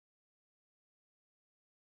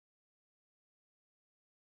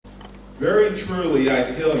Very truly I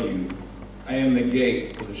tell you, I am the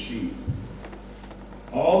gate for the sheep.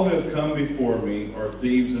 All who have come before me are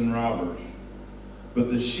thieves and robbers, but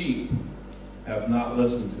the sheep have not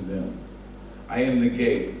listened to them. I am the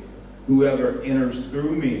gate. Whoever enters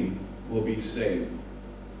through me will be saved.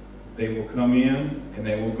 They will come in and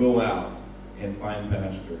they will go out and find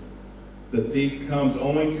pasture. The thief comes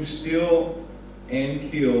only to steal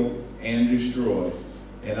and kill and destroy,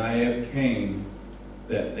 and I have came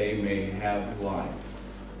that they may have life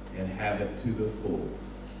and have it to the full.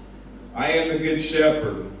 I am the good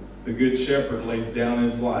shepherd. The good shepherd lays down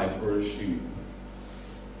his life for his sheep.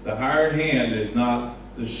 The hired hand is not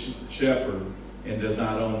the shepherd and does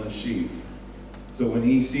not own the sheep. So when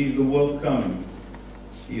he sees the wolf coming,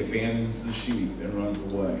 he abandons the sheep and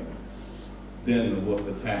runs away. Then the wolf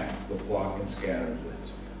attacks the flock and scatters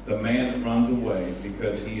it. The man that runs away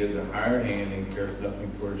because he is a hired hand and cares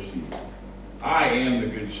nothing for his sheep. I am the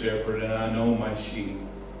good shepherd, and I know my sheep,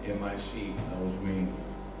 and my sheep knows me.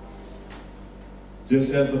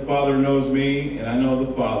 Just as the Father knows me, and I know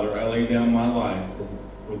the Father, I lay down my life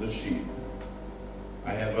for the sheep.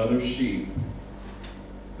 I have other sheep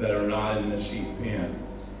that are not in the sheep pen.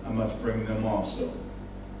 I must bring them also.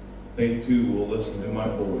 They too will listen to my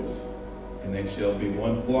voice, and they shall be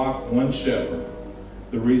one flock, one shepherd.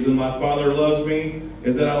 The reason my Father loves me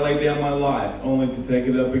is that I lay down my life only to take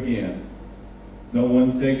it up again. No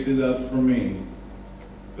one takes it up for me,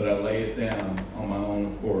 but I lay it down on my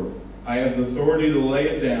own accord. I have the authority to lay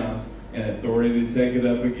it down and authority to take it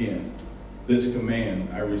up again. This command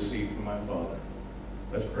I received from my Father.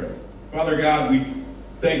 Let's pray. Father God, we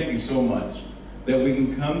thank you so much that we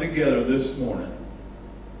can come together this morning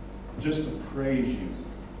just to praise you,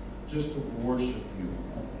 just to worship you.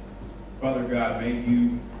 Father God, may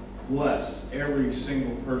you bless every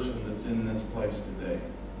single person that's in this place today.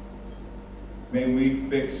 May we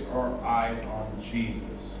fix our eyes on Jesus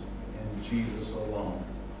and Jesus alone.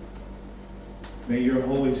 May your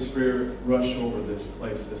Holy Spirit rush over this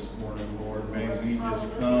place this morning, Lord. May we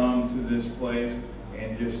just come to this place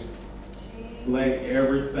and just lay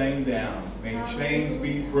everything down. May chains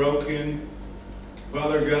be broken.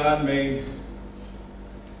 Father God, may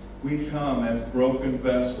we come as broken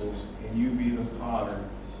vessels and you be the potter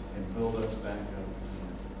and build us back up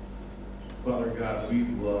again. Father God, we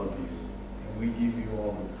love you. We give you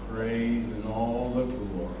all the praise and all the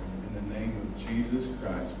glory. In the name of Jesus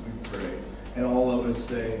Christ, we pray. And all of us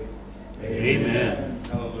say, amen. Amen.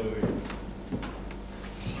 Hallelujah.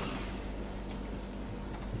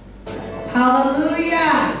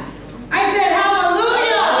 Hallelujah. I said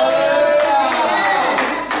hallelujah. Amen.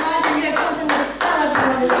 Pastor Roger, you have something to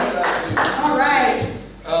celebrate today. All right.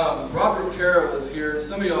 Robert Carroll is here.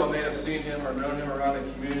 Some of y'all may have seen him or known him around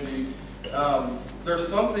the community. There's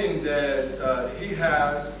something that he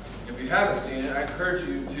has. If you haven't seen it, I encourage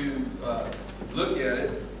you to look at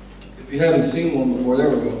it. If you haven't seen one before, there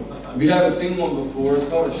we go. If you haven't seen one before, it's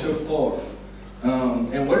called a shofar.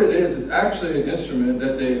 And what it is, it's actually an instrument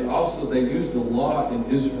that they used a lot in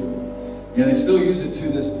Israel. And they still use it to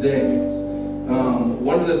this day.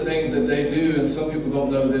 One of the things that they do, and some people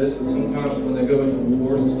don't know this, but sometimes when they go into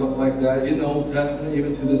wars and stuff like that, in the Old Testament,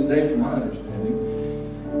 even to this day from my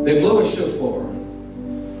understanding, they blow a shofar.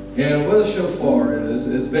 And what a shofar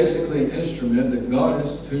is basically an instrument that God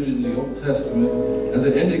instituted in the Old Testament as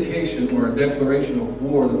an indication or a declaration of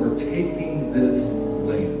war that we're taking this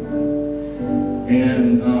land.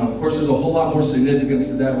 And of course there's a whole lot more significance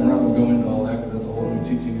to that. We're not going to go into all that because that's a whole new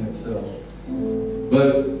teaching in itself.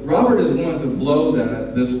 But Robert is going to blow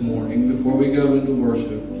that this morning before we go into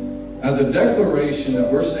worship as a declaration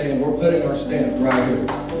that we're saying we're putting our stamp right here.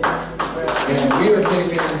 And we are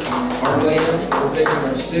taking our land, we're taking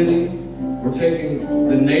our city, we're taking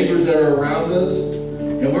the neighbors that are around us,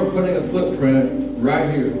 and we're putting a footprint right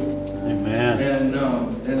here. Amen.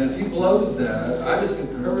 And as he blows that, I just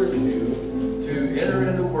encourage you to enter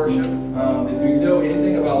into worship. If you know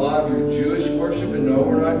anything about a lot of your Jewish worship, and no,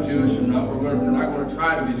 we're not Jewish, we're not going to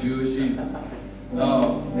try to be Jewish either.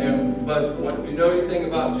 But if you know anything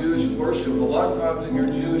about Jewish worship, a lot of times in your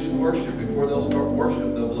Jewish worship, before they'll start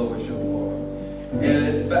worship, they'll blow a shofar. And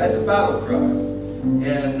it's a battle cry.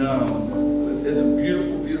 And it's a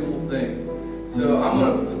beautiful, beautiful thing. So I'm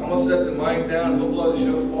gonna set the mic down, he'll blow the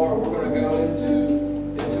shofar, we're gonna go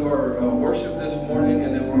into our worship this morning,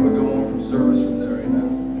 and then we're gonna go on from service from there, amen.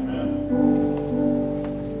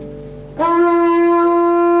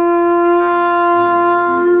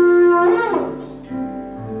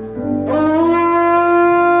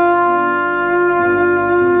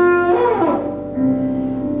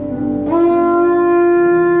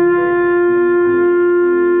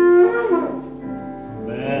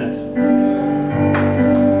 Amen.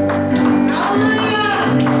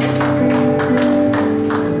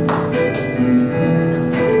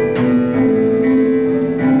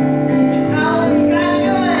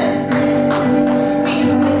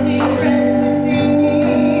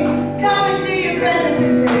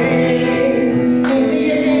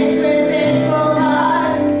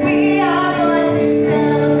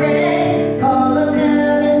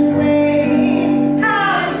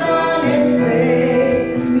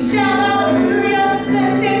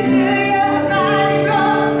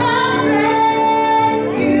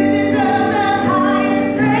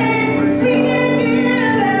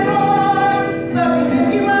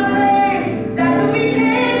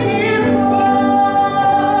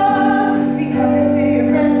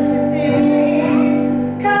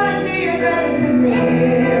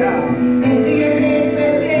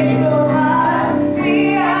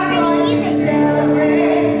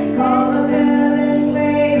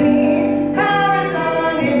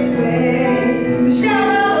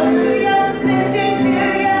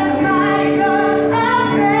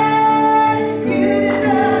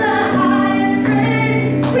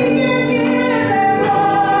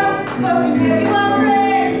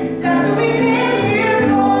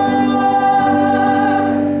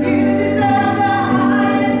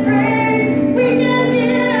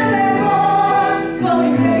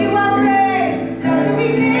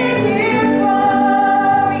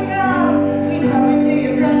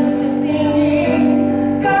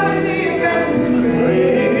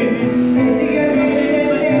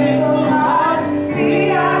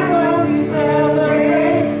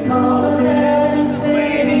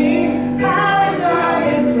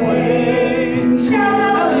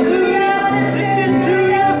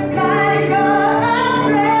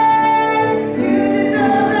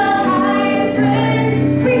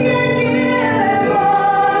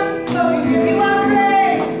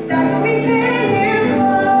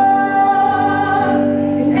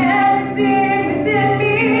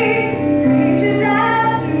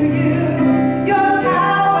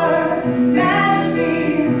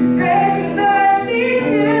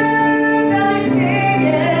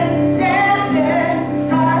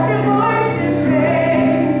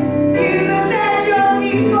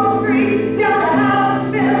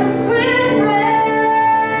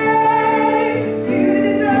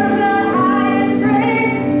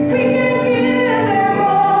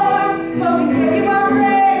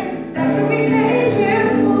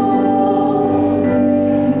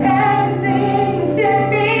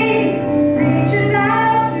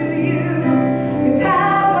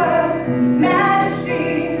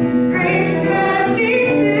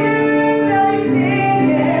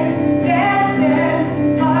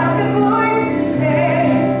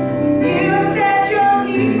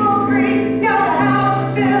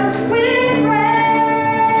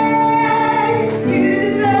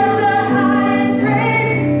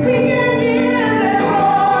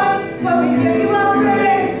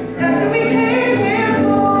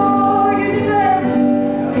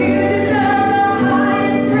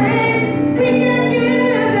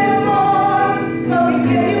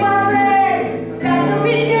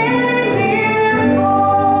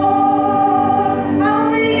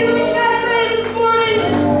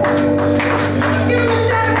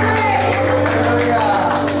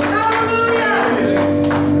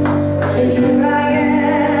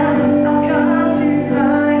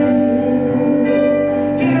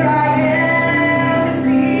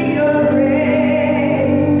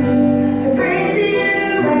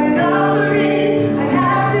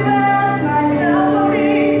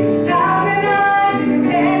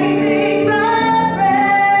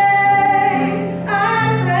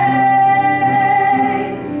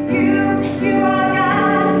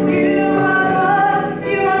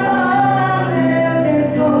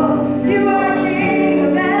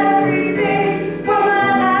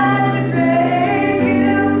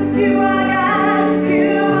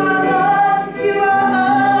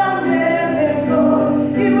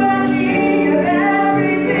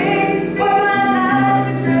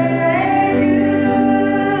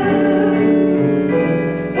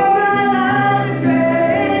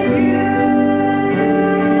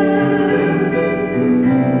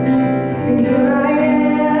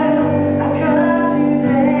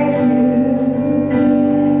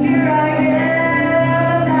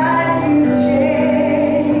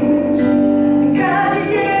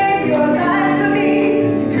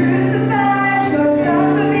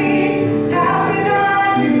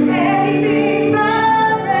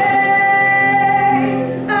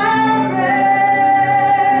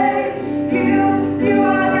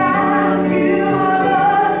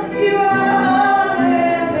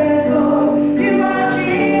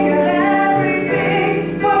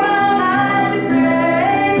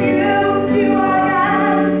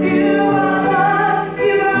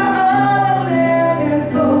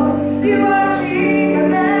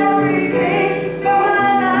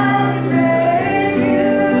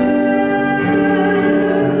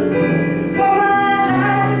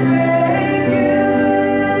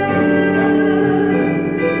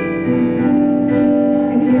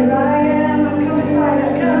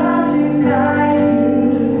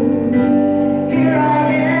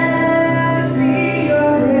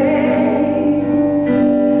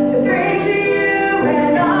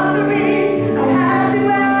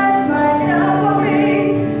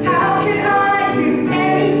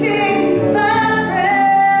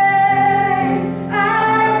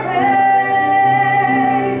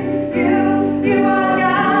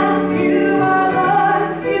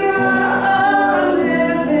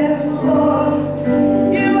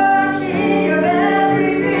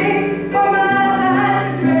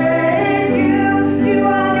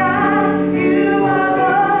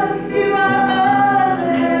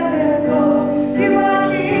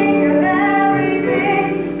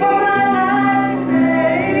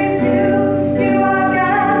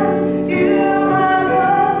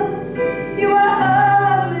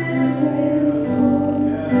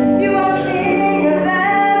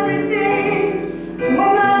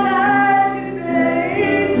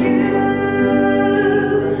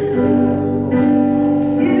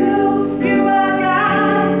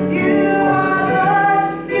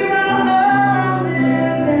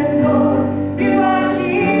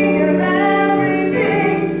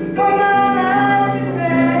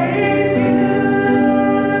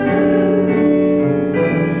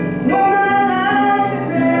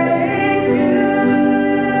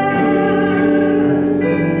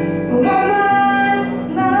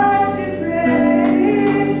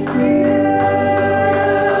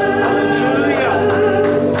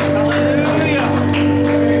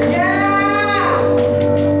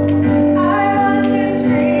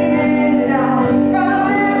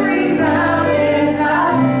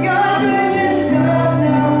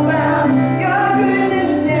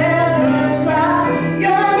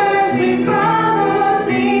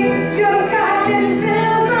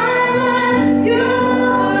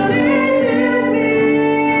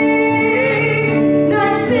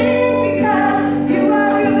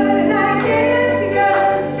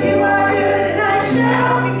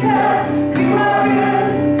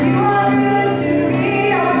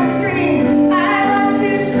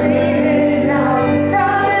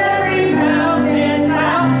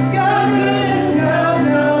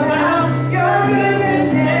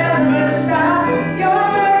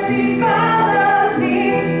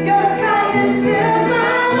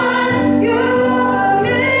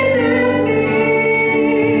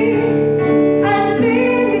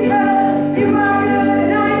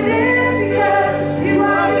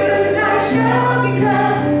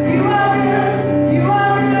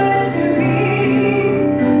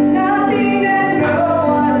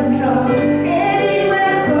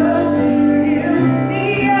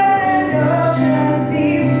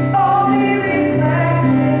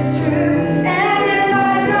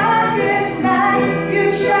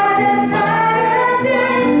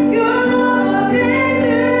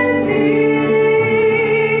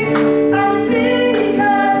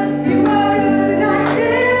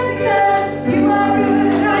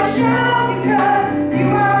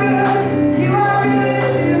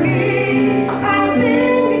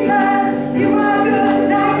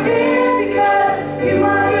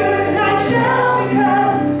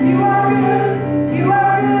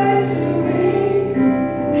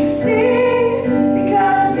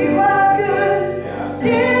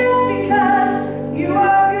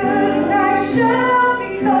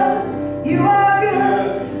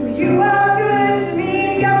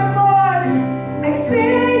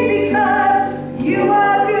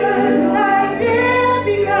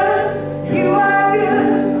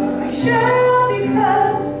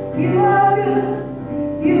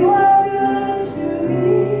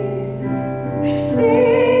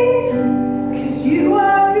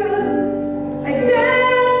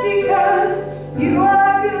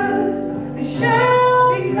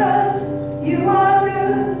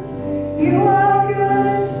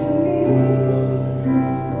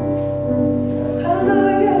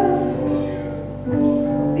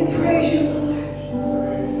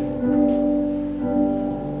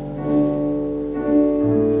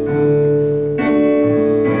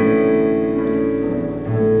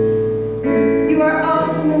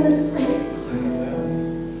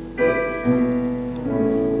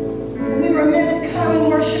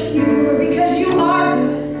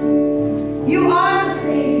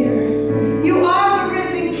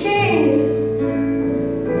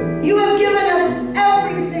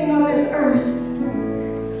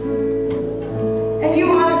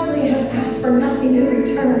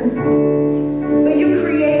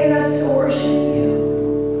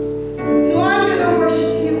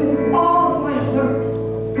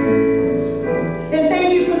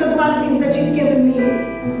 blessings that you've given me.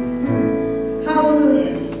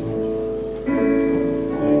 Hallelujah.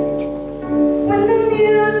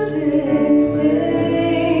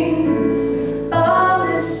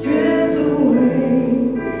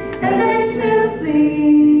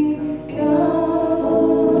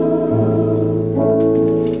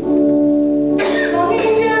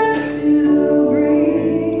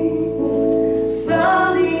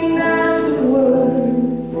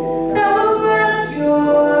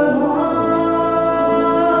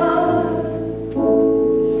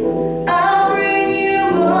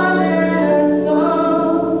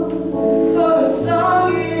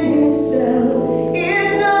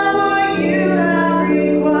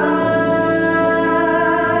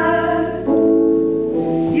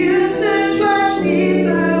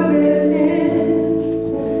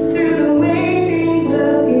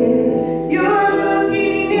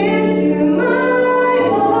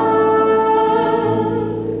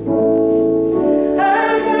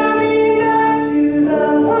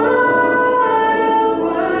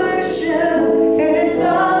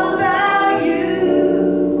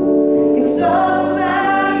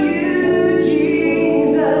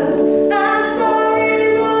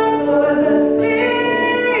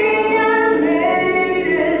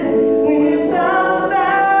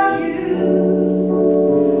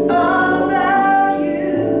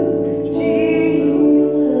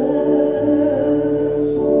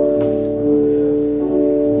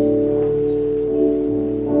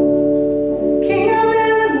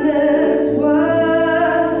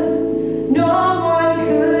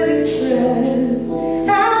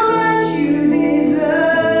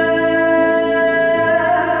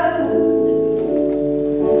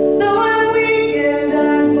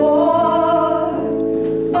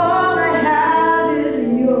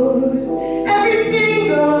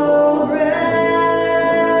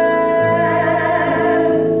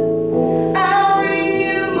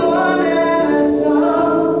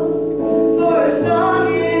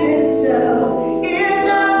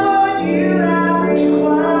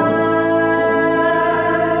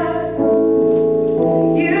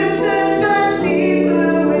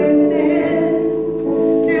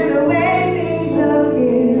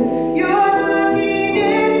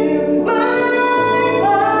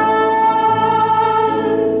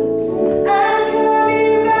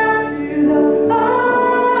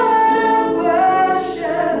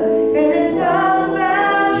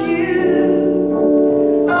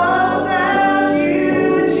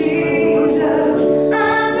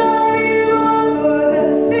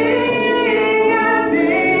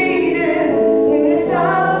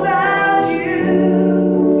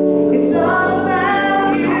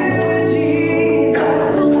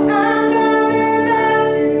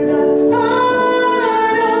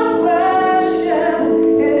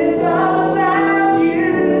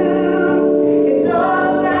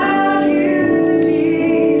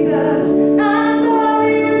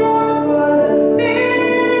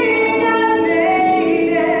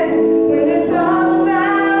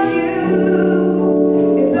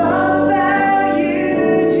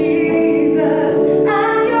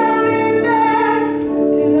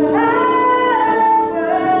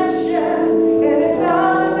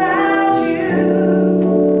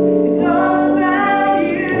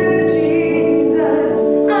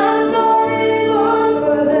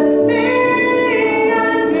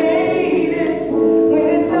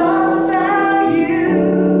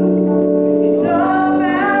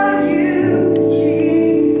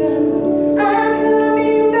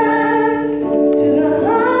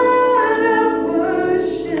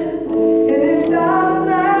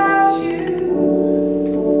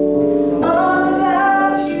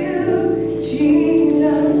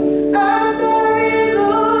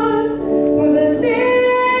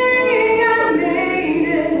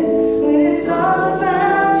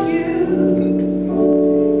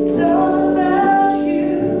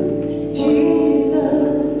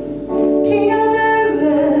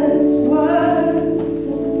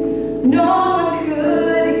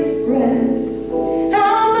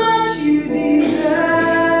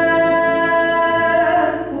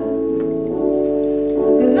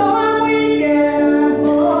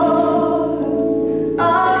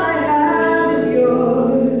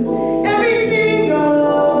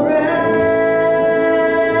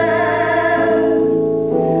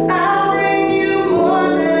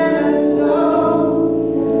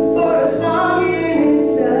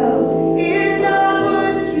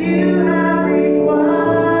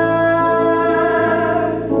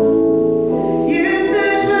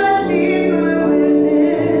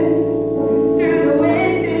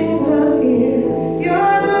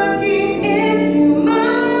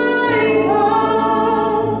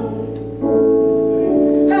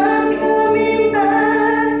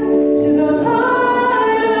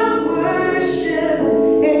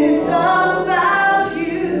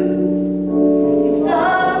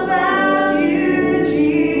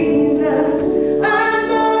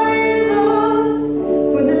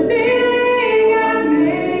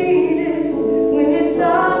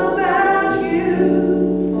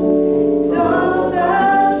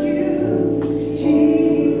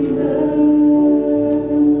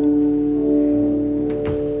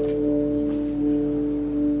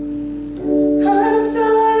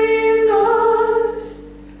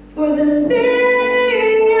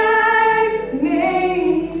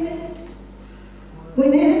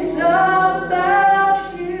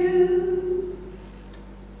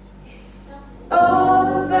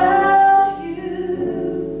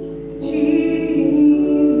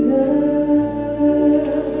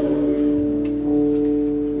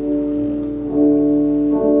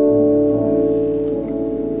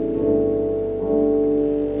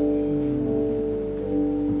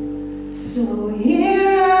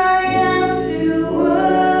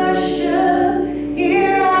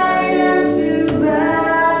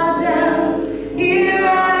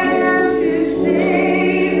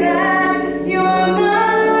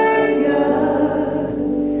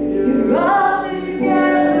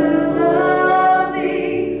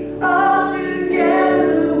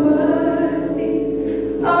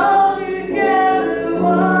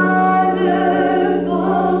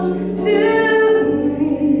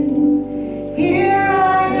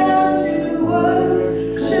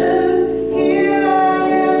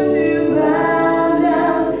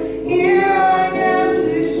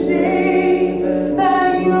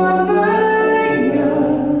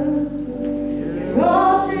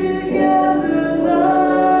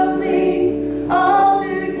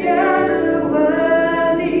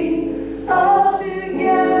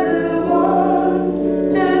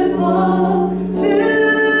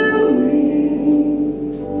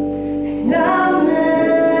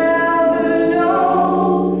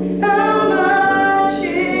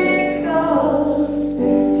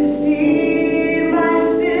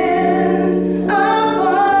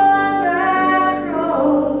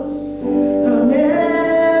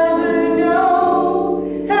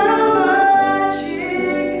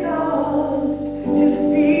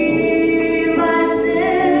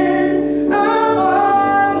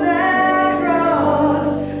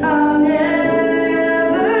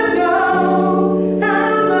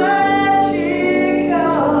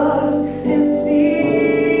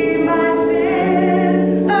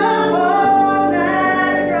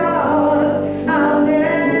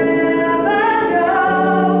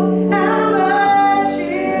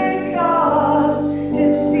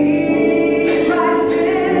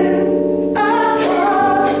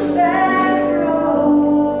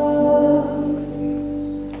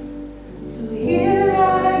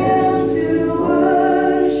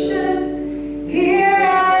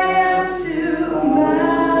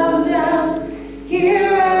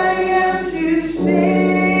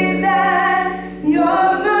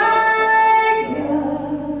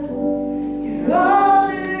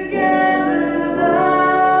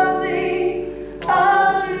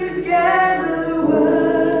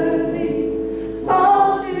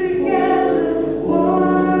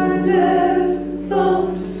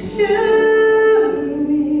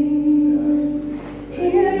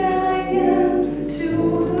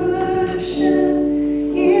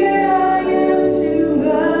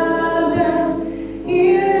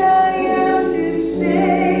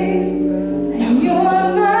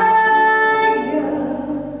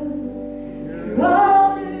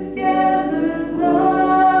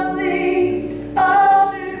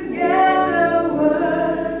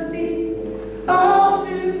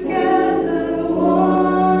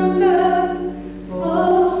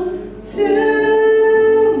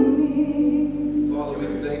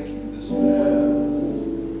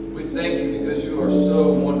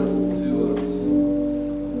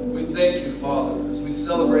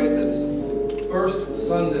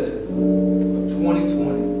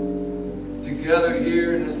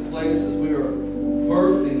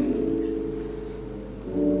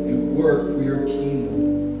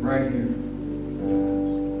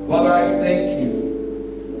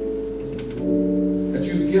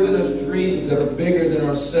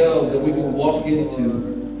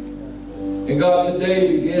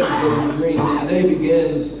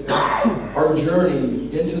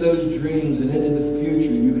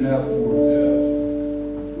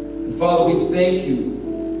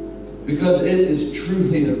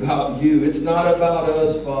 It's not about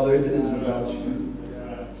us, Father. It is about you.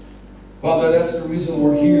 Father, that's the reason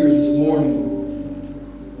we're here this morning.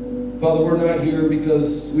 Father, we're not here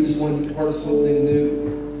because we just want to be part of something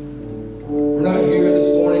new. We're not here this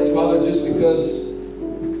morning, Father, just because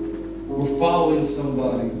we're following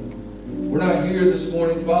somebody. We're not here this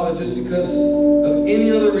morning, Father, just because of any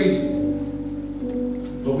other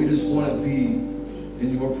reason. But we just want to be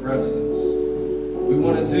in your presence. We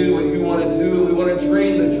want to do what you want to do, and we want to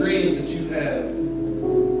dream the dreams that you have.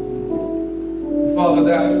 Father,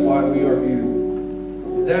 that's why we are here.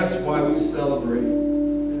 That's why we celebrate.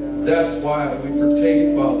 That's why we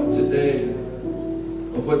partake, Father, today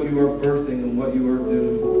of what you are birthing and what you are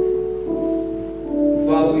doing. And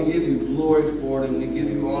Father, we give you glory for it, and we give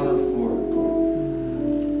you honor for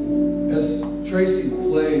it. As Tracy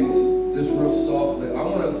plays this real softly, I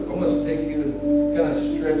want to take you and kind of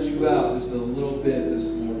stretch you out just a little bit this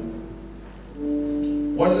morning.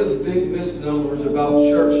 One of the big misnomers about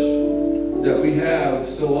church that we have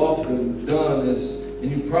so often done is,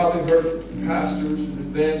 and you've probably heard pastors and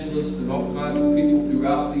evangelists and all kinds of people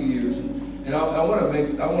throughout the years, And I want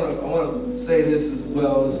to say this as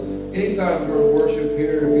well, is anytime you're in worship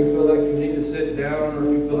here, if you feel like you need to sit down, or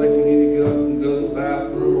if you feel like you need to get up and go to the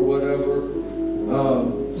bathroom or whatever,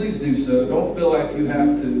 please do so. Don't feel like you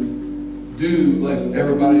have to do like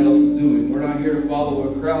everybody else is doing. We're not here to follow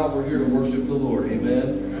a crowd. We're here to worship the Lord.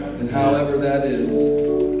 Amen. And however that is.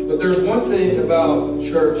 But there's one thing about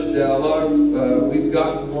church that a lot of we've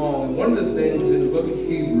gotten wrong. And one of the things in the book of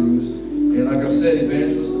Hebrews, and like I've said,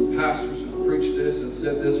 evangelists and pastors have preached this and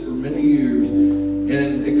said this for many years,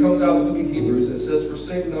 and it comes out of the book of Hebrews. It says,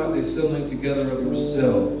 "Forsake not the assembling together of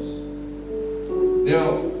yourselves."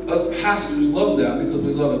 Now, us pastors love that because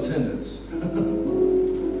we love attendance.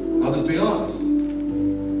 I'll just be honest.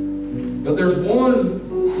 But there's one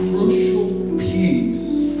crucial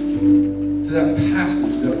piece to that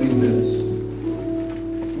passage that we miss.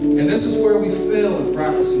 And this is where we fail in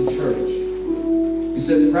practicing church. You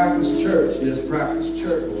said practice church. Yes, practice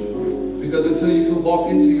church. Because until you can walk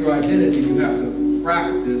into your identity, you have to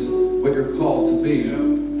practice what you're called to be.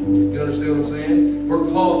 You understand what I'm saying? We're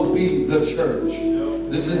called to be the church.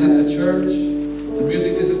 This isn't the church. The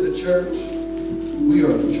music isn't the church. We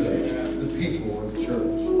are the church. The people are the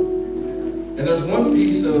church. And there's one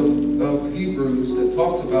piece of Hebrews that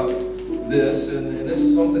talks about this, and this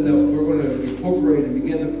is something that we're going to incorporate and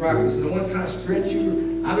begin to practice. And I want to kind of stretch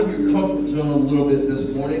you out of your comfort zone a little bit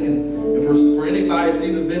this morning. And for anybody that's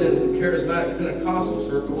even been in some charismatic Pentecostal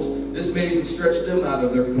circles, this may even stretch them out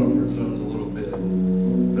of their comfort zones a little bit.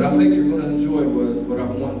 But I think you're going to enjoy what I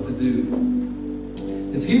want to do.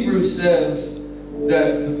 As Hebrews says,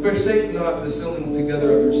 that to forsake not the assembling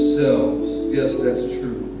together of yourselves. Yes, that's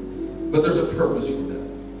true. But there's a purpose for that.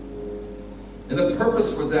 And the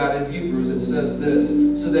purpose for that in Hebrews, it says this,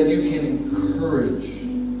 so that you can encourage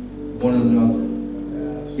one another,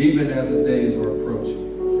 even as the days are approaching.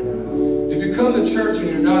 If you come to church and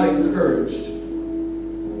you're not encouraged,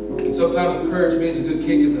 and sometimes encouraged means a good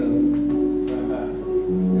kick in the...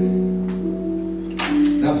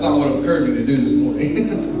 That's not what I'm encouraging you to do this morning.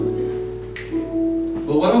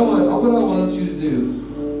 But what I want you to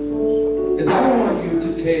do is I want you to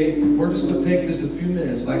take, we're just going to take just a few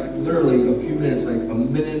minutes, like literally a few minutes, like a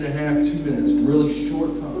minute and a half, 2 minutes, really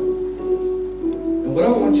short time. And what I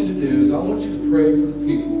want you to do is I want you to pray for the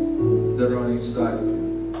people that are on each side of you.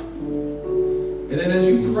 And then as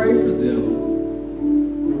you pray for them,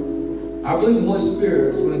 I believe the Holy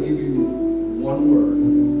Spirit is going to give you one word.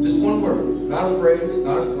 Just one word. Not a phrase,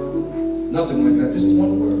 not a sermon, nothing like that. Just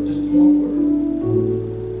one word. Just one word.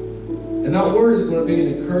 And that word is going to be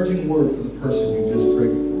an encouraging word for the person you just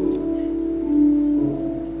prayed for.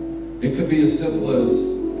 It could be as simple as,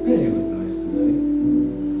 man, you look nice today.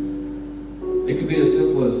 It could be as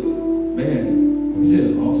simple as, man, you did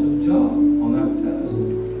an awesome job on that test.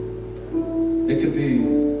 It could be,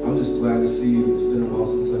 I'm just glad to see you. It's been a while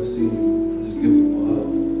since I've seen you. And just give them a hug.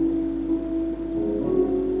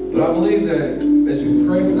 But I believe that as you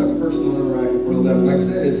pray for that person on the right or the left, like I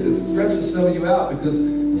said, it stretches some of you out because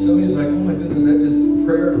some of you is like, oh my goodness, that just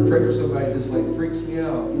pray for somebody just like freaks me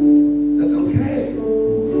out. That's okay.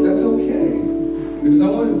 That's okay. Because I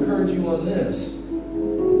want to encourage you on this.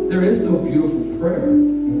 There is no beautiful prayer.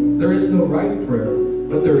 There is no right prayer.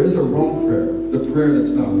 But there is a wrong prayer. The prayer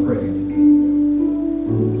that's not prayed.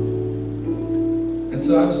 And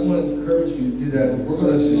so I just want to encourage you to do that. We're going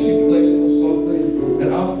to just, she plays real softly. And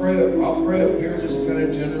I'll pray up here just kind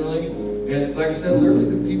of generally. And like I said, literally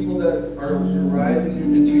the people that are to your right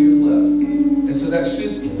and to your left. And so that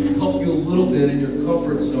should help you a little bit in your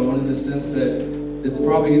comfort zone in the sense that it's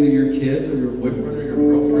probably either your kids or your boyfriend or your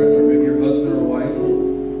girlfriend or maybe your husband or wife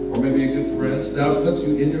or maybe a good friend. So that puts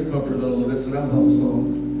you in your comfort zone a little bit, so that helps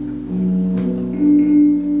some.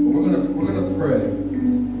 But we're gonna pray.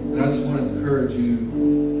 And I just want to encourage you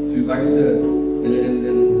to, like I said,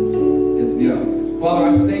 and yeah. Father, I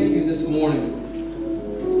thank you this morning.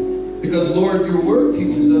 Because, Lord, your word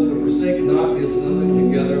teaches us to forsake not the assembling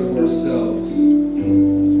together of ourselves.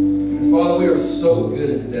 And, Father, we are so good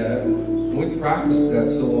at that. And we practice that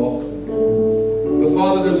so often. But,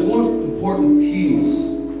 Father, there's one important piece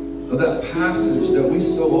of that passage that we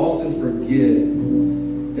so often forget.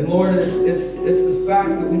 And, Lord, it's the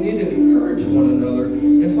fact that we need to encourage one another.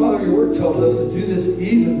 And, Father, your word tells us to do this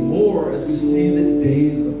even more as we see the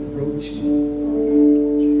days approaching.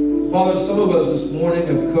 Father, some of us this morning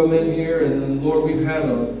have come in here and Lord, we've had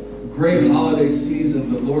a great holiday season,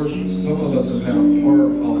 but Lord, some of us have had a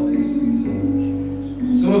hard holiday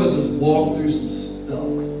season. Some of us have walked through some stuff.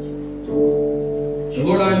 And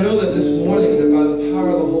Lord, I know that this morning that by the power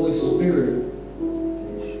of the Holy Spirit,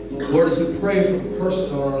 Lord, as we pray for the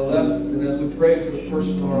person on our left and as we pray for the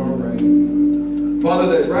person on our right,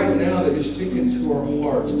 Father, that right now that you're speaking to our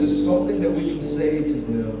hearts, just something that we can say to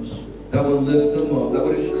them that would lift them up, that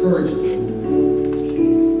would encourage them.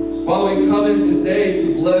 Father, we come in today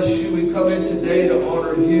to bless you. We come in today to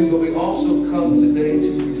honor you, but we also come today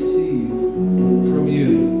to receive from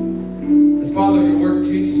you. And Father, your word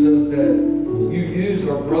teaches us that you use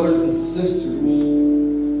our brothers and sisters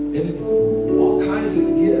in all kinds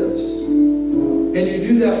of gifts. And you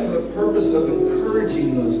do that for the purpose of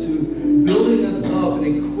encouraging us, to building us up and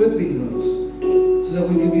equipping us so that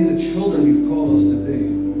we can be the children you've called us to be.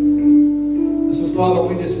 And so, Father,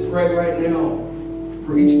 we just pray right now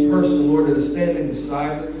for each person, Lord, that is standing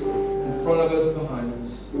beside us, in front of us, behind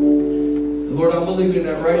us. And Lord, I'm believing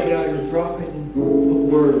that right now you're dropping a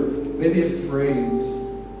word, maybe a phrase,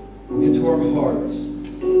 into our hearts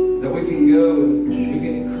that we can go and we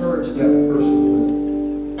can encourage that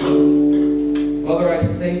person with. Father, I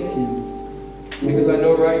thank you because I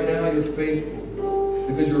know right now you're faithful,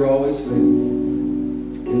 because you're always faithful.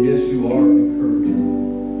 And yes, you are an encourager.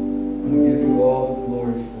 I'm going to give you all the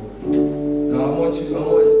glory for it. Now I want you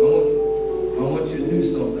to do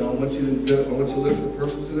something. I want you to look at the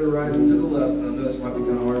person to the right and to the left. And I know this might be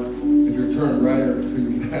kind of hard if you're turned right or to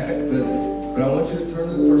your back, but I want you to turn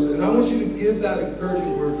to the person and I want you to give that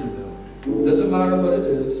encouraging word to them. It doesn't matter what it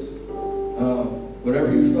is.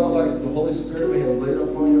 Whatever you felt like the Holy Spirit may have laid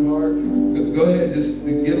up on your heart, go ahead, just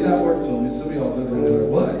give that word to them. Some of y'all looking at me like,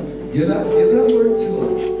 what? Give that word to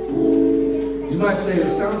them. You might say, it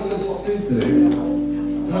sounds so stupid.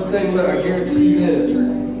 I'm going to tell you what, I guarantee this.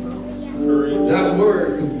 That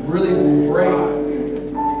word could really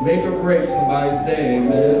make or break somebody's day,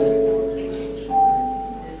 amen?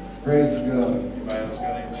 Praise God.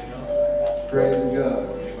 Praise God.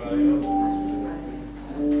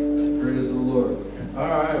 Praise the Lord. All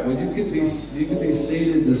right, well, you can be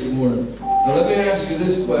seated this morning. Now, let me ask you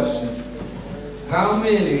this question. How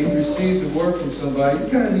many received a word from somebody? You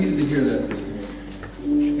kind of needed to hear that this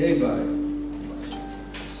morning. Anybody?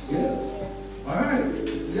 Yes. All right.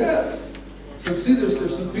 Yes. So, see, there's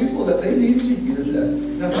some people that they needed to hear that.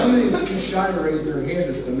 Now, how many is too shy to raise their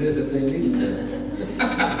hand to admit that they needed that?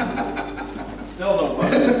 Still nobody.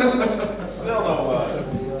 Still nobody.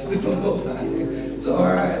 Still nobody. It's all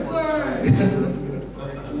right. It's all right.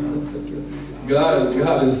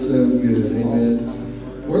 God is so good. Amen.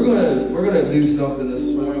 We're gonna do something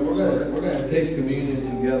this morning. We're gonna take communion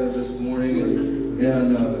together this morning,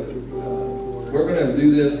 and we're gonna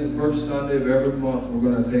do this the first Sunday of every month.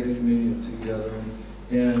 We're gonna take communion together,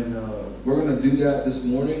 and we're gonna do that this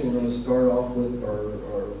morning. We're gonna start off with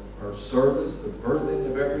our service, the birthing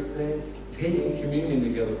of everything, taking communion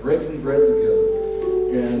together, breaking bread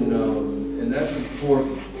together, and that's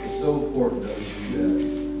important. It's so important that we do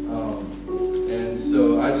that. And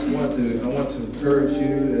so I want to encourage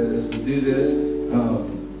you as we do this.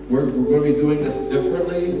 We're going to be doing this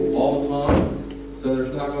differently all the time. So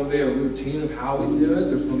there's not going to be a routine of how we do it.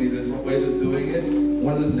 There's going to be different ways of doing it.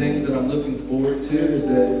 One of the things that I'm looking forward to is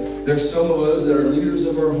that there's some of us that are leaders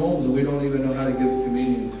of our homes and we don't even know how to give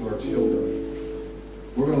communion to our children.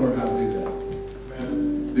 We're going to learn how to do that.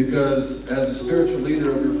 Amen. Because as a spiritual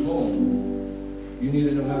leader of your home, you need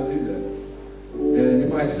to know how to do that. And you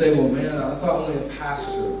might say, well, man, I thought only a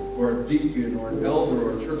pastor or a deacon or an elder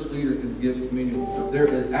or a church leader can give communion. There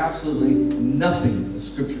is absolutely nothing in the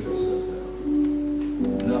Scripture that says that.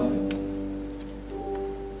 Nothing.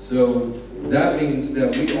 So that means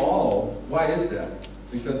that we all, why is that?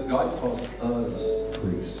 Because God calls us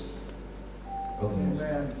priests of the Most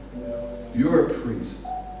High. You're a priest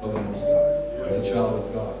of the Most High as a child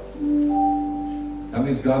of God. That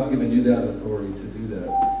means God's given you that authority to do that.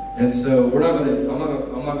 And so I'm not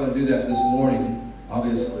going to do that this morning,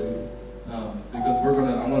 obviously, because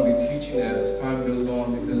I'm going to be teaching that as time goes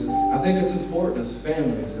on, because I think it's important as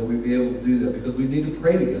families that we be able to do that, because we need to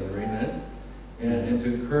pray together, amen, and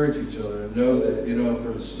to encourage each other and know that, if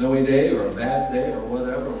there's a snowy day or a bad day or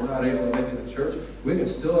whatever, and we're not able to make it to church, we can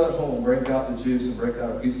still at home break out the juice and break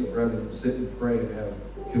out a piece of bread and sit and pray and have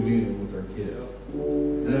communion with our kids.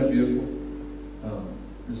 Isn't that beautiful?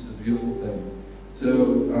 This is a beautiful thing. So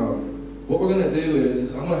what we're going to do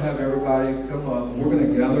is I'm going to have everybody come up, and we're going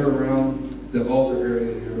to gather around the altar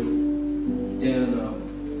area here.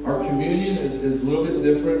 And our communion is a little bit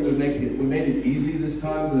different. We made it easy this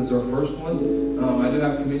time because it's our first one. I do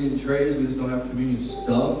have communion trays. We just don't have communion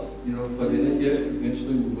stuff, put in it yet.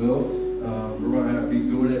 Eventually we will. We're going to be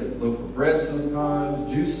doing it loaf of bread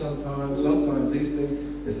sometimes, juice sometimes these things.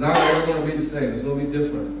 It's not ever going to be the same. It's going to be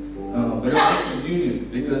different. But it's a communion,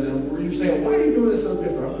 because you're saying, why are you doing it so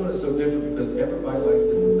different? I'm doing it so different because everybody likes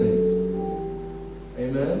different things.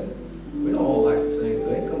 Amen? We don't all like the same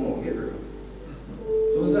thing. Come on, get real.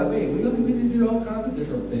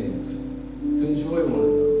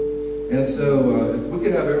 And so if we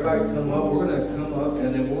could have everybody come up, we're going to come up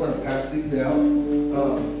and then we're going to pass these out.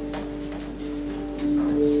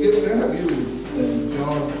 Skip, can I have you and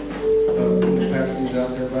John pass these out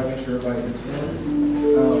to everybody, make sure everybody gets one.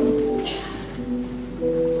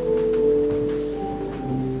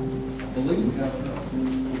 I believe we have enough.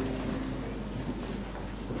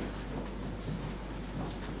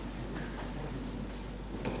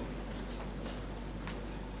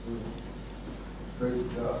 Praise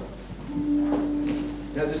God.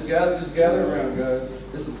 Yeah, just gather around, guys.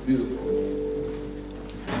 This is beautiful.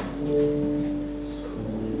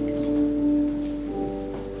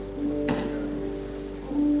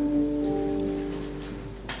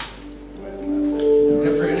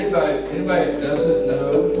 And for anybody that doesn't know,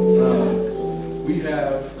 we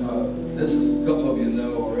have, this is a couple of you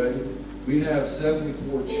know already, we have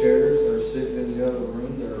 74 chairs that are sitting in the other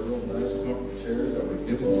room that are real nice, comfortable chairs that were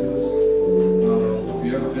given to us. If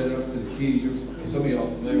you've ever been up to the Keys, some of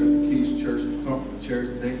y'all familiar with the Keys Church, the comfortable chairs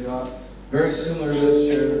that they got. Very similar to those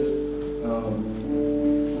chairs.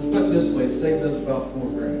 Let's put it this way, it saved us about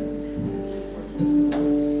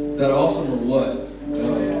 $4,000. Is that awesome or what?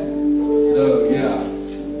 So, yeah.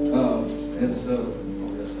 And so,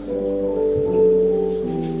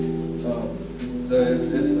 so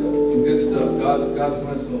it's some good stuff. God's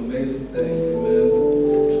doing some amazing things. Amen.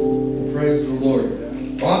 Praise the Lord.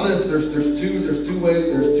 On this, there's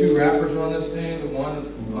two wrappers on this thing. The one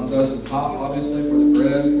undoes the top, obviously, for the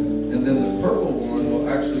bread, and then the purple one will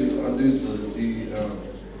actually undo the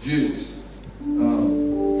juice.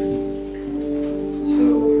 So,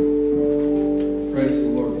 praise the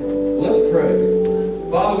Lord. Well, let's pray.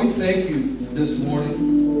 Father, we thank you this morning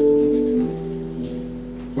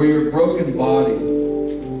for your broken body.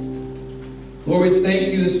 Lord, we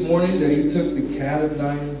thank you this morning that you took the cat of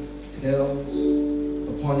 9 tails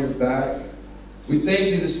upon your back. We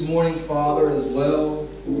thank you this morning, Father, as well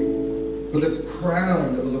for the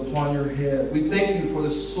crown that was upon your head. We thank you for the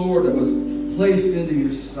sword that was placed into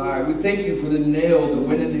your side. We thank you for the nails that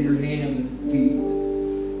went into your hands and feet.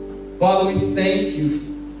 Father, we thank you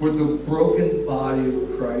for the broken body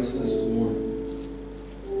of Christ this morning.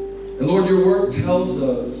 And Lord, your word tells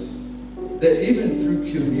us that even through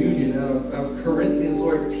communion, out of Corinthians,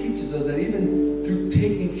 Lord, it teaches us that even through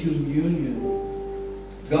taking communion,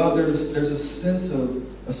 God, there's a sense of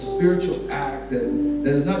a spiritual act that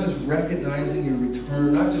is not just recognizing your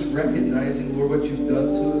return, not just recognizing, Lord, what you've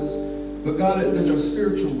done to us, but God, there's a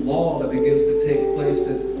spiritual law that begins to take place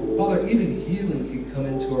that, Father, even healing can come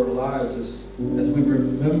into our lives as we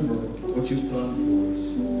remember what you've done for us.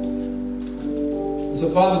 And so,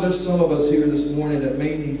 Father, there's some of us here this morning that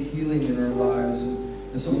may need healing in our lives.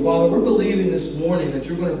 And so, Father, we're believing this morning that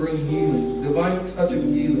you're going to bring healing, divine touch of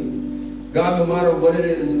healing. God, no matter what it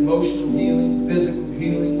is, emotional healing, physical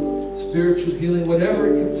healing, spiritual healing, whatever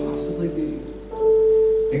it could possibly be.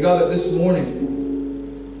 And God, that this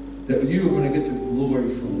morning, that you are going to get the glory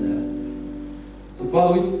from that. So,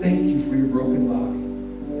 Father, we thank you for your broken body.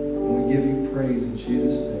 And we give you praise in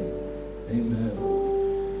Jesus' name. Amen.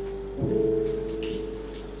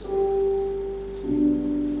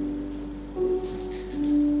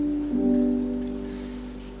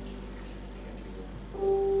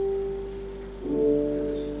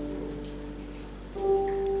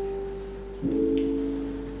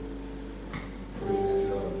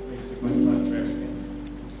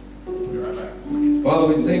 Father,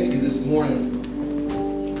 we thank you this morning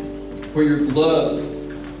for your blood.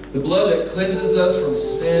 The blood that cleanses us from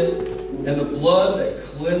sin and the blood that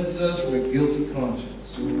cleanses us from a guilty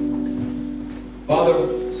conscience.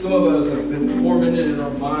 Father, some of us have been tormented in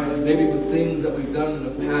our minds, maybe with things that we've done in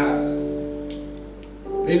the past.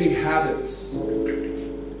 Maybe habits,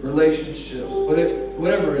 relationships,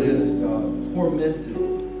 whatever it is, God, tormented.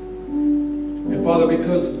 And Father,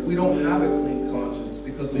 because we don't have a clean conscience,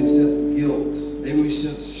 because we sense guilt, maybe we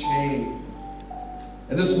sense shame.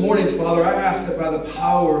 And this morning, Father, I ask that by the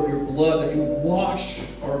power of your blood that you wash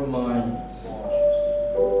our minds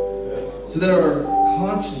so that our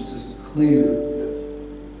conscience is clear,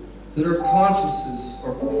 so that our consciences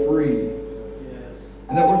are free,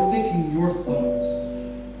 and that we're thinking your thoughts,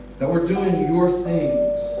 that we're doing your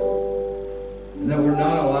things, and that we're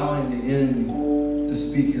not allowing the enemy to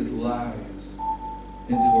speak his lies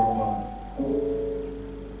into our mind.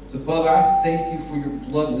 So, Father, I thank you for your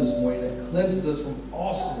blood this morning that cleanses us from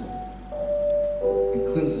all sin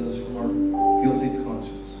and cleanses us from our guilty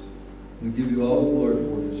conscience. We give you all the glory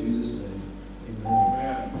for it in Jesus' name. Amen.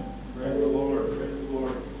 Amen. Praise the Lord. Praise the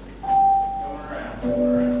Lord. Come around. Come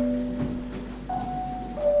around.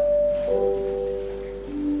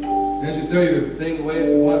 As you throw your thing away, if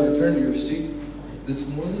you want to return to your seat this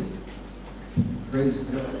morning, Praise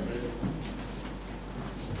God.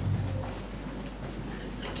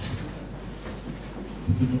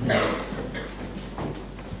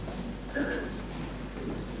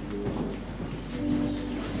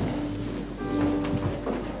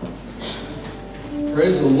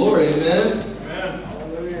 Praise the Lord, amen.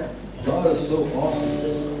 Hallelujah. God is so awesome.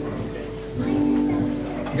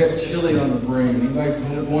 I got chili on the brain. Anybody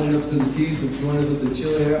going up to the Keys and join us with the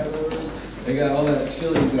chili afterwards? They got all that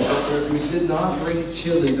chili up there. If we did not bring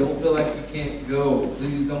chili, don't feel like you can't go.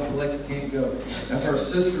 Please don't feel like you can't go. That's our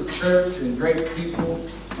sister church and great people.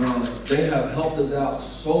 They have helped us out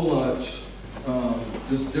so much.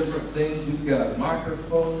 Just different things. We've got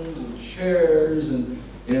microphones and chairs and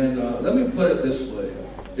let me put it this way.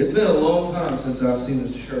 It's been a long time since I've seen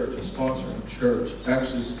a church, a sponsoring church,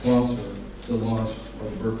 actually sponsor the launch or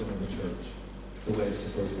the birthing of the church the way it's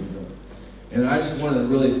supposed to be done. And I just want to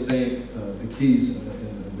really thank the Keys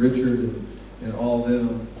and Richard and all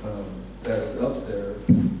them that is up there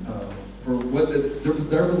for what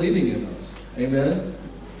they're believing in us. Amen?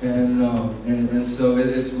 And so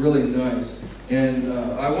it's really nice. And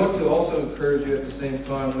I want to also encourage you at the same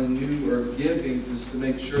time when you are giving, just to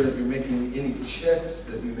make sure that you're making any checks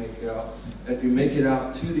that you make out, that you make it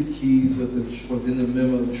out to the Keys within the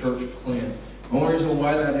memo of the church plan. The only reason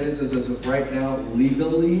why that is as of right now,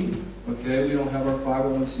 legally, okay, we don't have our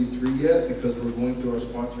 501c3 yet because we're going through our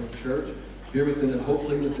sponsoring church. Here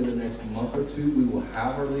hopefully within the next month or two, we will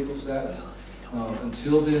have our legal status.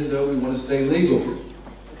 Until then, though, we want to stay legal.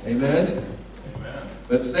 Amen?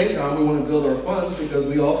 But at the same time, we want to build our funds because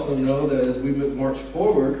we also know that as we march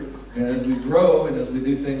forward and as we grow and as we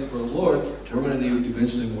do things for the Lord, we're going to need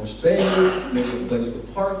eventually more space, maybe a place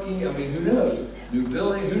with parking. I mean, who knows? New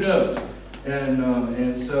building, who knows?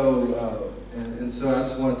 And so I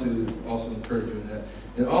just wanted to also encourage you in that.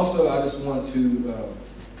 And also, I just want to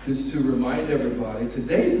remind everybody,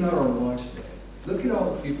 today's not our launch day. Look at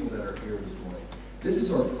all the people that are here this morning. This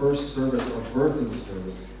is our first service, our birthing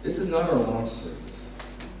service. This is not our launch service.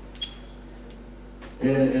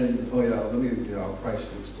 And oh yeah, I probably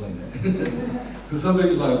should explain that. Because some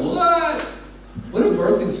people's like, what a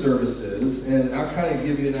birthing service is, and I'll kind of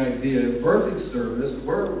give you an idea. Birthing service,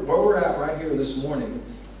 where we're at right here this morning,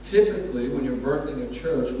 typically when you're birthing a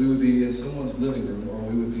church, we would be in someone's living room or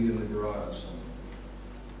we would be in the garage somewhere,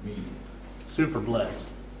 meeting. Super blessed.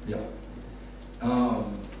 Yeah.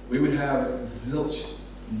 We would have zilch,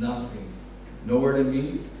 nothing, nowhere to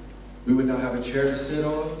meet. We would not have a chair to sit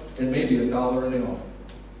on, and maybe $1 in the offering.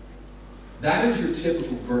 That is your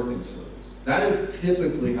typical birthing service. That is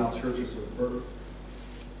typically how churches are birthed.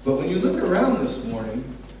 But when you look around this morning,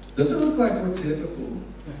 does it look like we're typical?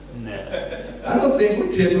 No. I don't think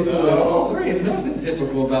we're typical at all. There ain't nothing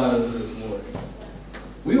typical about us this morning.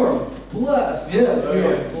 We are blessed. Yes, we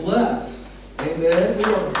are blessed. Amen. We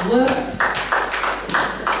are blessed.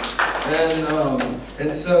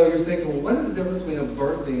 And so you're thinking, well, what is the difference between a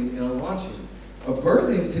birthing and a launching? A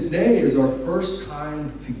birthing today is our first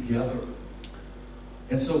time together.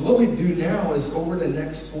 And so what we do now is over the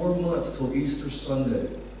next 4 months till Easter Sunday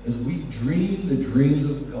is we dream the dreams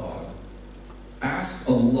of God, ask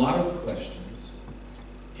a lot of questions,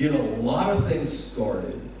 get a lot of things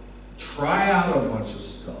started, try out a bunch of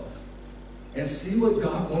stuff, and see what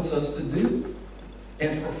God wants us to do.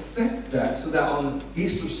 And perfect that so that on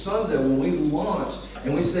Easter Sunday when we launch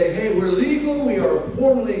and we say, hey, we're legal, we are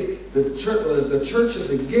formally the church at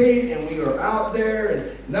the gate, and we are out there,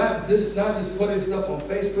 and not just putting stuff on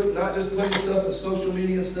Facebook, not just putting stuff on social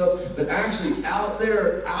media and stuff, but actually out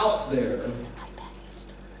there,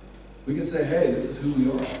 we can say, hey, this is who we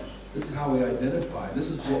are. This is how we identify. This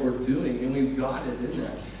is what we're doing, and we've got it in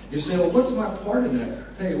that. You're saying, well, what's my part in that?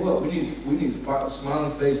 I'll tell you what, we need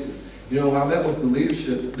smiling faces. You know, I met with the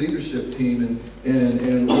leadership team,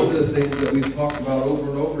 and one of the things that we've talked about over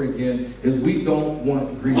and over again is we don't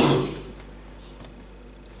want greeters.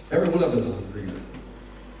 Every one of us is a greeter.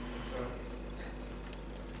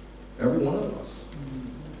 Every one of us.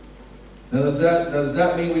 Now, does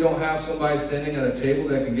that mean we don't have somebody standing at a table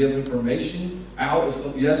that can give information out?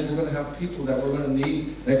 Yes, we're going to have people that we're going to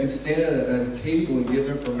need that can stand at a table and give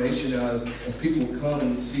information out as people come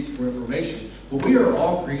and seek for information. But we are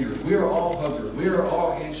all greeters. We are all huggers. We are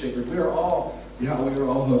all handshakers. We are all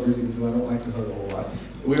huggers, even though I don't like to hug a whole lot.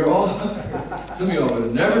 We are all huggers. Some of y'all would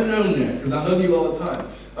have never known that because I hug you all the time.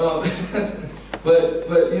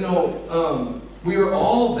 But you know, we are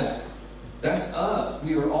all that. That's us.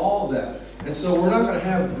 We are all that. And so we're not going to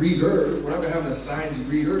have greeters. We're not going to have assigned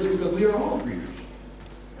greeters because we are all greeters.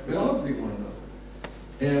 We all greet one another.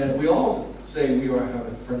 And we all say we are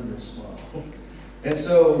having a friendly smile. And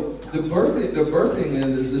so the birthing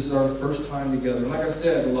is this is our first time together. And like I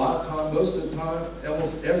said, a lot of time, most of the time,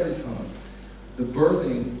 almost every time, the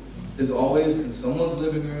birthing is always in someone's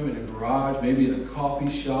living room, in a garage, maybe in a coffee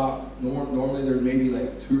shop. Normally there may be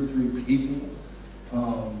like 2 or 3 people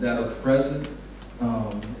that are present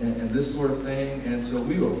and this sort of thing. And so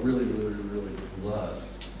we are really, really, really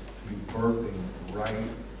blessed to be birthing right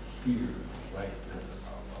here, like this.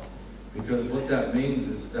 Because what that means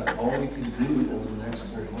is that all we can do over the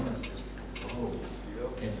next 4 months is grow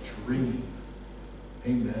and dream.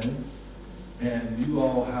 Amen. And you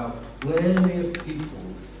all have plenty of people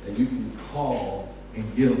that you can call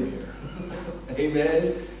and get them here.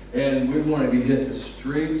 Amen. And we're going to be hitting the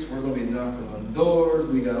streets. We're going to be knocking on doors.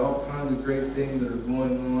 We got all kinds of great things that are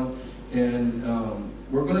going on. And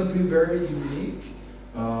we're going to be very unique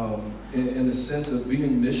in the sense of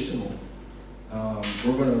being missional.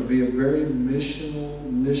 We're going to be a very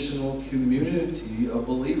missional community of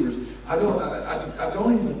believers. I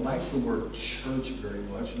don't even like the word church very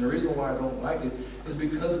much. And the reason why I don't like it is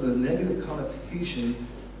because of the negative connotation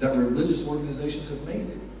that religious organizations have made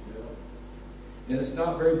it. And it's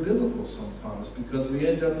not very biblical sometimes, because we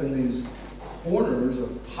end up in these corners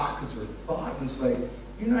of pockets of thought. And it's like,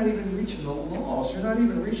 you're not even reaching the lost. You're not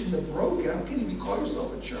even reaching the broken. How can you call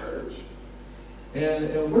yourself a church?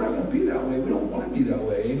 And we're not going to be that way. We don't want to be that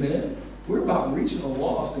way. Amen. We're about reaching the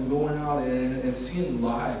lost and going out and seeing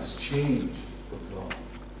lives changed for God.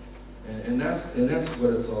 And that's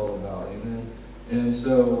what it's all about. Amen. And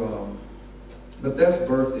so, but that's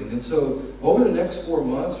birthing. And so over the next 4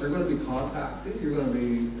 months, you're going to be contacted. You're going to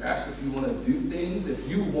be asked if you want to do things, if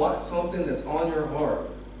you want something that's on your heart.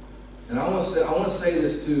 And I want to say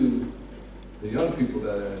this to the young people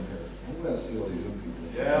that are in here. I'm glad to see all the young people.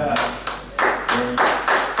 Yeah.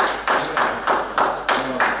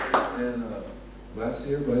 But I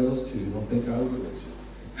see everybody else too. Don't think I overlooked you.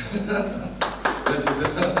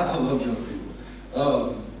 I love young people.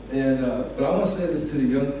 But I want to say this to the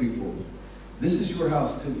young people. This is your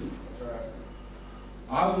house too.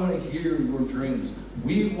 I want to hear your dreams.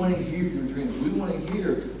 We want to hear your dreams. We want to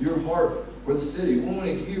hear your heart for the city. We want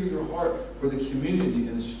to hear your heart for the community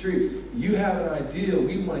and the streets. You have an idea.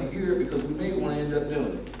 We want to hear it because we may want to end up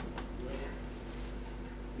doing it.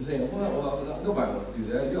 You're saying, well, nobody wants to do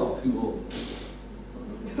that. Y'all too old.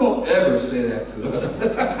 Don't ever say that to us.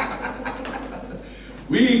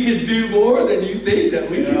 We can do more than you think that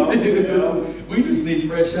we can do. We just need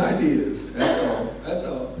fresh ideas. That's all. That's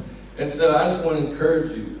all. And so I just want to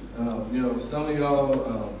encourage you. Some of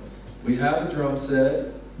y'all, we have a drum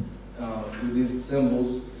set with these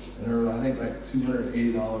cymbals, and they're, I think, like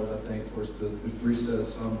 $280, I think, for the 3 sets of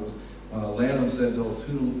cymbals. Lanham said they'll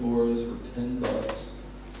tune them for us for $10.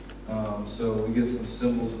 So we get some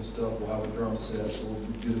cymbals and stuff. We'll have a drum set, so we'll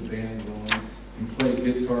get a band going. You play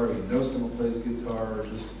guitar, you know someone plays guitar, or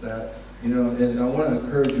just that. And I want to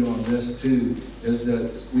encourage you on this too, is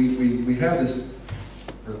that we have this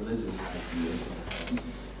religious idea sometimes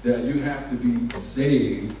that you have to be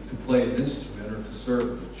saved to play an instrument or to serve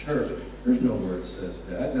in the church. There's nowhere it says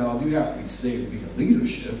that. Now, you have to be saved to be in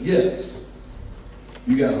leadership, yes.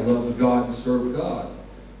 You got to love the God and serve God.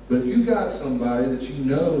 But if you got somebody that you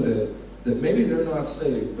know that maybe they're not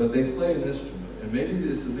saved, but they play an instrument, and maybe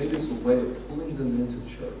it's a way of pulling them into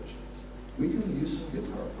church, we can use some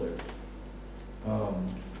guitar players.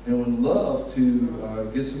 And would love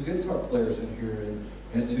to get some guitar players in here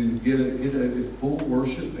and to get a full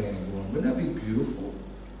worship band going. Wouldn't that be beautiful?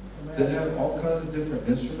 To have all kinds of different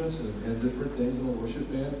instruments and different things in the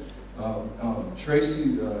worship band.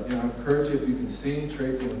 Tracy, I encourage you, if you can sing,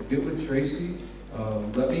 get with Tracy.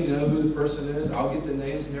 Let me know who the person is. I'll get the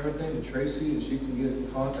names and everything to Tracy, and she can get in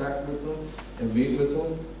contact with them and meet with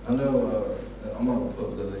them. I know, I'm not going to put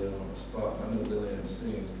Lillian on the spot. I know Lillian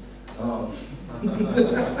sings.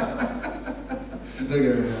 Look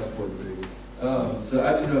at her now, poor baby. So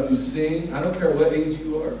I don't know if you sing. I don't care what age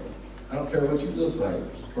you are. I don't care what you look like.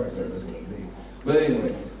 Probably better than me. But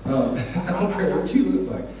anyway, I don't care what you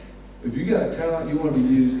look like. If you got a talent you want to be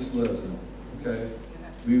used, just let us know. Okay?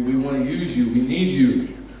 We want to use you. We need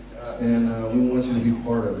you. And we want you to be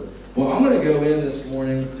part of it. Well, I'm going to go in this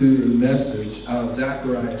morning to the message out of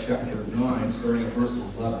Zechariah chapter 9, starting at verse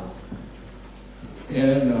 11.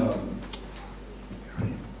 And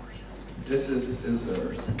this is a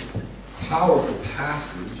powerful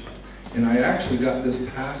passage. And I actually got this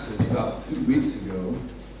passage about 2 weeks ago,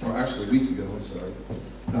 or actually a week ago, I'm sorry.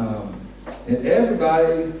 And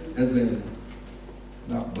everybody has been,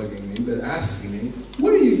 not bugging me, but asking me,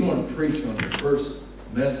 what are you going to preach on your first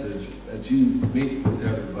message that you meet with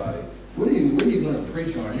everybody? What are you going to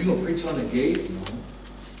preach on? Are you going to preach on the gate?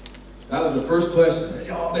 No. That was the first question.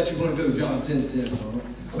 Y'all, I bet you're going to go John 10:10.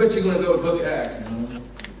 I bet you're going to go to Book of Acts. I'm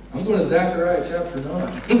going to Zechariah chapter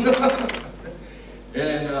 9.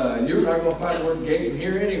 And you're not going to find the word gate in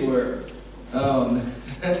here anywhere. But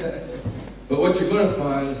what you're going to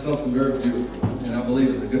find is something very beautiful. And I believe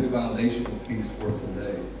is a good foundational piece for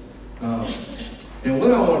today. And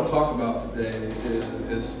what I want to talk about today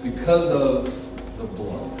is because of the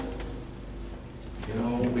blood. You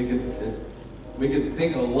know, we could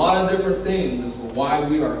think of a lot of different things as to why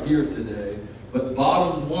we are here today. But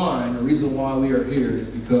bottom line, the reason why we are here is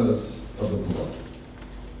because of the blood.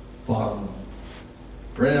 Bottom line.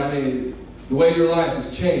 Brandon, I mean, the way your life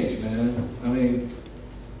has changed, man. I mean,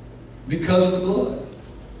 because of the blood.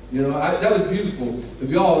 You know, that was beautiful. If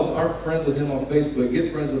y'all aren't friends with him on Facebook, get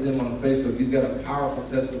friends with him on Facebook. He's got a powerful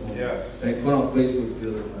testimony that he put on Facebook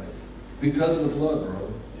the other night. Because of the blood,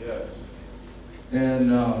 brother. Yes. And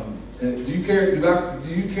do you care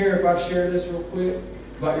if I share this real quick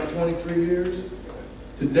about your 23 years?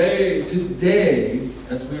 Today,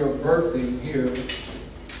 as we are birthing here,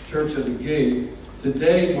 Church of the Gate,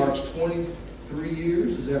 today marks 23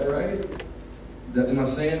 years. Is that right? Am I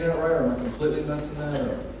saying that right, or am I completely messing that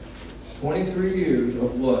up? 23 years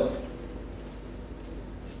of what?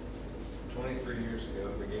 23 years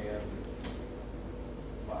ago began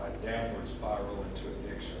my downward spiral into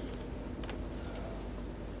addiction.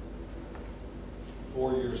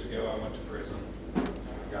 4 years ago, I went to prison. I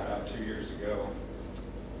got out 2 years ago.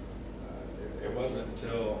 It wasn't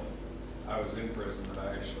until I was in prison that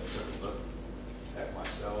I actually took a look at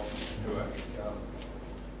myself, who I could become,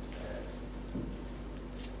 and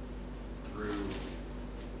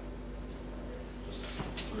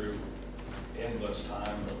through endless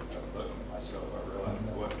time of looking at myself, I realized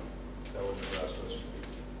that wasn't the rest was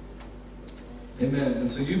for me. Amen. And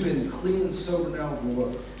so you've been clean and sober now for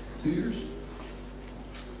what? 2 years?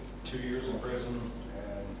 2 years in prison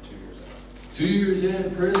and 2 years out. 2 years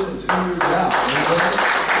in prison and 2 years out. Amen.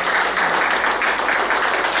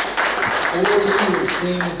 4 years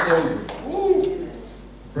clean and sober. Woo.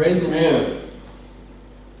 Praise the Lord.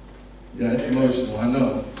 Yeah, it's emotional. I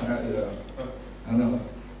know. I know.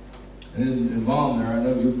 And Mom there, I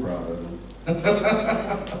know you're proud of him.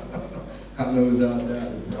 I know without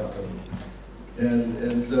that you're proud of him.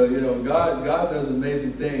 And so, you know, God does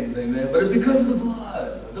amazing things, amen. But it's because of the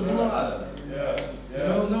blood. The blood. Yes. You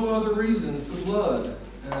know, no other reason. It's the blood.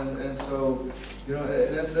 And so, you know,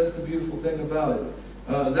 that's the beautiful thing about it.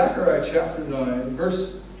 Zechariah chapter 9,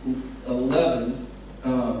 verse 11,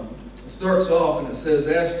 starts off and it says,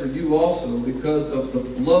 "As for you also, because of the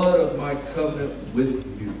blood of my covenant with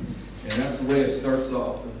you." And that's the way it starts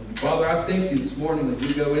off. And Father, I thank you this morning as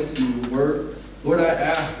we go into your word. Lord, I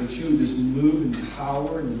ask that you would just move in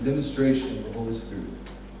power and the demonstration of the Holy Spirit.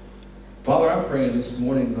 Father, I pray this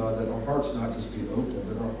morning, God, that our hearts not just be open,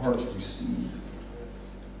 but our hearts receive.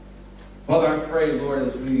 Father, I pray, Lord,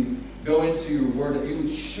 as we go into your word, that you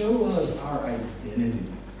would show us our identity.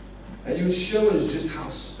 That you would show us just how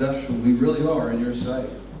special we really are in your sight.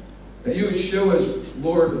 That you would show us,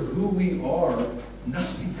 Lord, who we are, not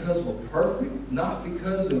because we're perfect, not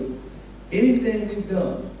because of anything we've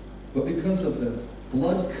done, but because of the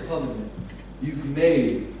blood covenant you've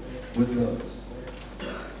made with us.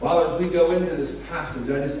 Father, as we go into this passage,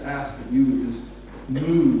 I just ask that you would just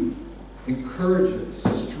move, encourage us,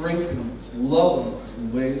 strengthen us, love on us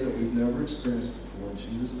in ways that we've never experienced before. In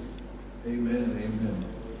Jesus' name, amen and amen.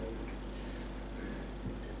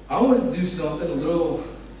 I want to do something a little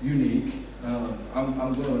unique.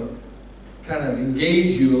 I'm going to kind of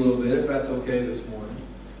engage you a little bit, if that's okay this morning.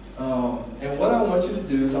 And what I want you to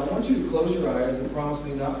do is I want you to close your eyes and promise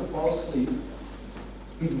me not to fall asleep.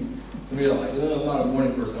 Some of you are like, I'm not a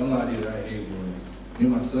morning person. I'm not either. I hate mornings. Me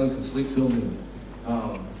and my son can sleep till noon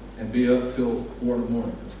and be up till 4 in the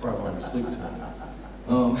morning. That's probably why we sleep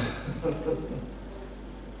till.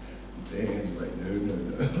 Dan's like, no.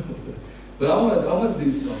 But I want to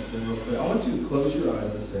do something real quick. I want you to close your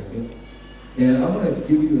eyes a second. And I'm going to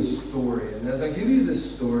give you a story. And as I give you this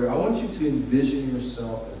story, I want you to envision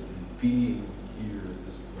yourself as being here at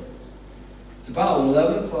this place. It's about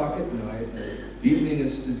 11 o'clock at night. The evening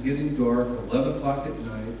is getting dark, 11 o'clock at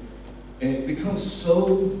night. And it becomes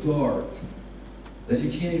so dark that you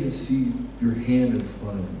can't even see your hand in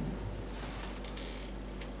front of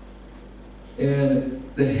you. And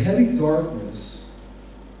the heavy darkness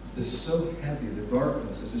is so heavy. The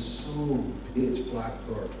darkness is just so pitch black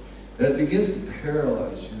dark that it begins to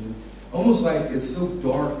paralyze you. Almost like it's so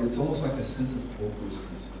dark, it's almost like a sense of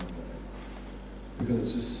hopelessness in a way. Because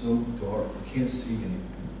it's just so dark, you can't see anything.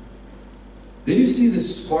 Then you see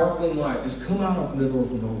this sparkling light just come out of the middle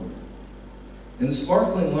of nowhere. And the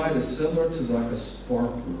sparkling light is similar to like a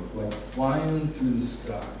sparkler, like flying through the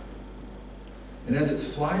sky. And as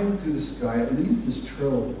it's flying through the sky, it leaves this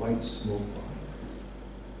trail of white smoke behind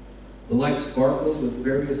it. The light sparkles with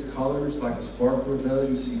various colors like a sparkler does.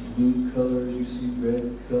 You see blue colors, you see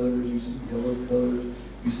red colors, you see yellow colors,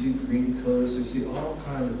 you see green colors, so you see all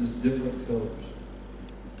kinds of just different colors.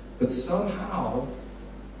 But somehow,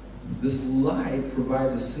 this light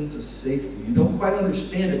provides a sense of safety. You don't quite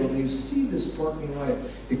understand it, but when you see this sparkling light,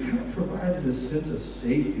 it kind of provides this sense of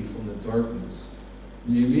safety from the darkness.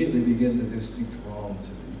 And you immediately begin to just be drawn to it.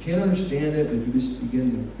 You can't understand it, but you just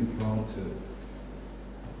begin to be drawn to it.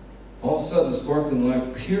 All of a sudden, the sparkling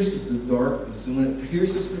light pierces the darkness, and when it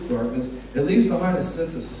pierces the darkness, it leaves behind a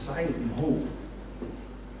sense of sight and hope.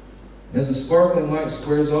 As the sparkling light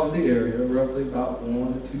squares off the area, roughly about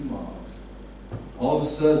 1 to 2 miles, all of a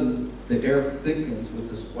sudden, the air thickens with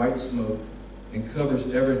this white smoke and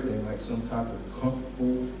covers everything like some type of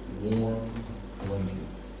comfortable, warm blanket.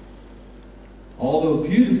 Although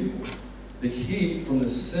beautiful, the heat from the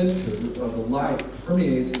center of the light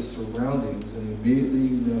permeates the surroundings, and immediately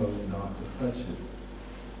you know not to touch it.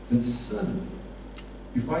 Then suddenly,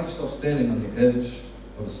 you find yourself standing on the edge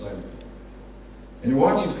of a sidewalk. And you're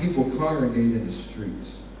watching people congregate in the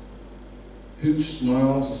streets. Huge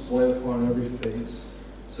smiles display upon every face.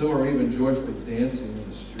 Some are even joyfully dancing in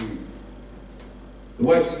the street. The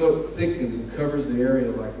white smoke thickens and covers the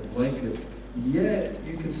area like a blanket, yet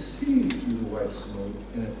you can see through the white smoke,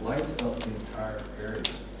 and it lights up the entire area.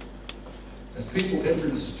 As people enter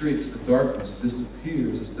the streets, the darkness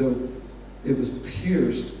disappears as though it was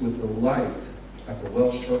pierced with the light like a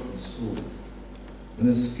well-sharpened sword, and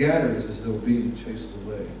then scatters as though being chased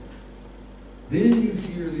away. Then you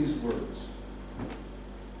hear these words,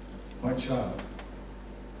 "My child,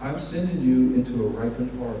 I'm sending you into a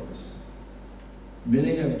ripened harvest.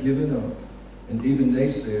 Many have given up, and even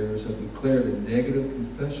naysayers have declared a negative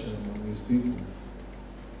confession among these people.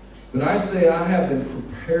 But I say I have been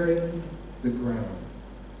preparing the ground.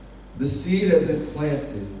 The seed has been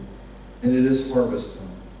planted, and it is harvest time.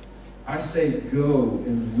 I say go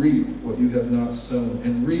and reap what you have not sown,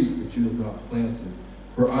 and reap what you have not planted.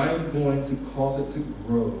 For I am going to cause it to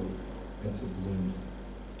grow and to bloom."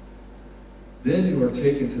 Then you are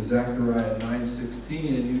taken to Zechariah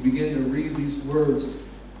 9:16, and you begin to read these words.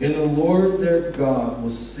 "And the Lord their God will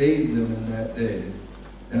save them in that day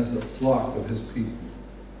as the flock of his people.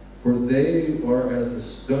 For they are as the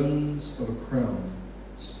stones of a crown,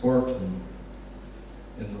 sparkling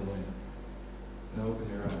in the wind." Now open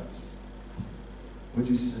your eyes. What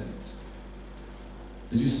did you sense?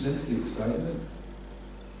 Did you sense the excitement?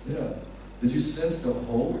 Yeah. Did you sense the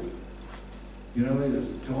hope? You know,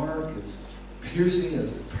 it's dark, it's piercing,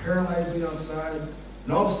 it's paralyzing outside.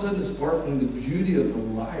 And all of a sudden, it's sparkling, the beauty of the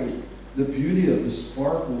light, the beauty of the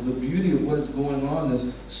sparkles, the beauty of what is going on,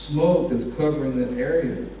 this smoke that's covering that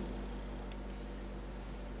area.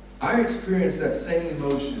 I experienced that same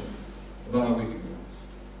emotion about a week ago.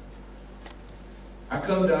 I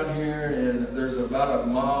come down here, and there's about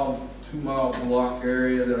a 2-mile block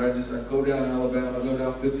area that I go down Alabama, go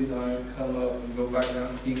down 59, come up, and go back down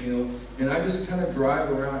King Hill, and I just kind of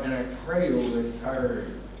drive around, and I pray over the entire area.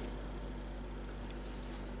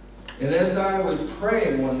 And as I was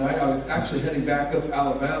praying one night, I was actually heading back up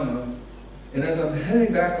Alabama, and as I'm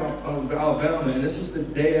heading back on Alabama, and this is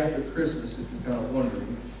the day after Christmas, if you're kind of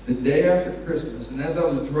wondering, the day after Christmas, and as I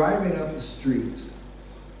was driving up the streets,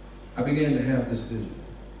 I began to have this vision.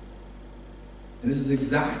 And this is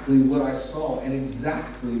exactly what I saw, and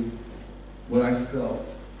exactly what I felt,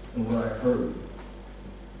 and what I heard.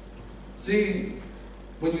 See,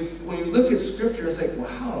 when you look at Scripture and say, well,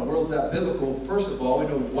 how in the world is that biblical? First of all, we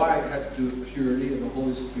know white has to do with purity and the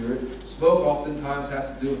Holy Spirit. Smoke oftentimes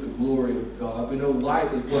has to do with the glory of God. We know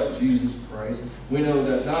light is what? Jesus Christ. We know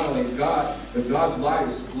that not only God, but God's light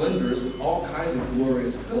is splendorous with all kinds of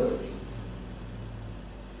glorious colors.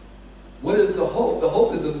 What is the hope? The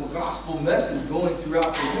hope is the gospel message going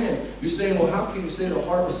throughout the land. You're saying, well, how can you say the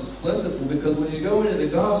harvest is plentiful? Because when you go into the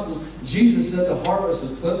Gospels, Jesus said the harvest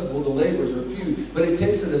is plentiful, the laborers are few. But he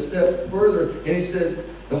takes it a step further, and he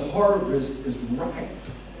says the harvest is ripe.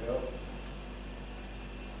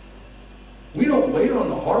 We don't wait on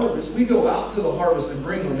the harvest. We go out to the harvest and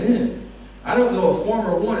bring them in. I don't know a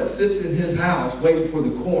farmer one that sits in his house waiting for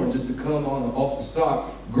the corn just to come off the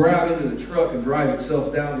stalk, grab into the truck, and drive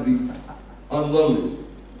itself down to be unloaded.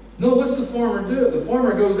 No, what's the farmer do? The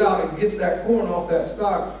farmer goes out and gets that corn off that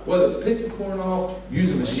stalk, whether it's pick the corn off,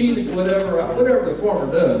 use a machine, whatever the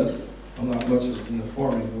farmer does. I'm not much in the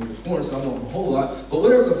farming with the corn, so I don't know a whole lot. But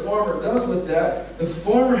whatever the farmer does with that, the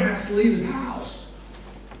farmer has to leave his house.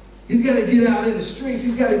 He's got to get out in the streets.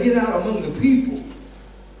 He's got to get out among the people.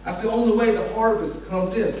 That's the only way the harvest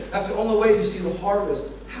comes in. That's the only way you see the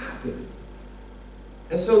harvest happen.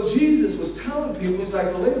 And so Jesus was telling people, he's like,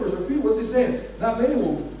 the laborers are few. What's he saying? Not many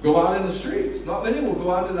will go out in the streets. Not many will go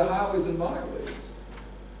out into the highways and byways.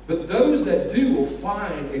 But those that do will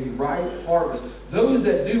find a ripe harvest. Those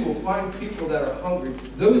that do will find people that are hungry.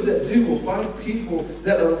 Those that do will find people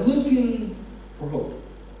that are looking for hope.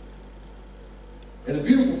 And the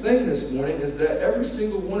beautiful thing this morning is that every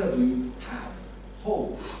single one of you have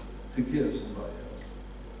hope to give somebody else.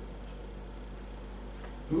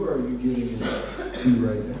 Who are you giving it to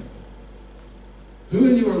right now? Who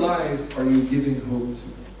in your life are you giving hope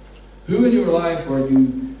to? Who in your life are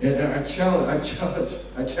you, and I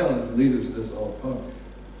challenge leaders this all the time.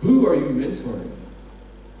 Who are you mentoring?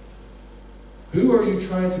 Who are you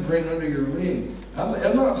trying to bring under your wing?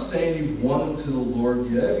 I'm not saying you've won them to the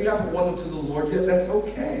Lord yet. If you haven't won them to the Lord yet, that's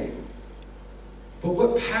okay. But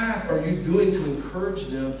what path are you doing to encourage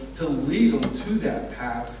them, to lead them to that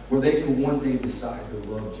path where they can one day decide to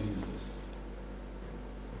love Jesus?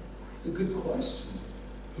 It's a good question.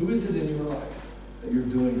 Who is it in your life that you're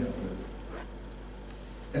doing that with?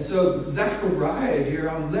 And so Zechariah here,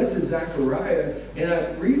 I'm led to Zechariah, and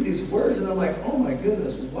I read these words, and I'm like, oh my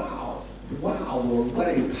goodness, wow. Wow, Lord, what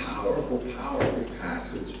a powerful, powerful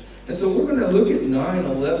passage. And so we're going to look at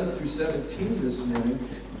 9:11 through 17 this morning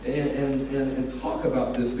and talk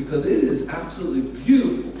about this, because it is absolutely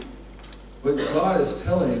beautiful what God is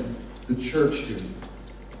telling the church here.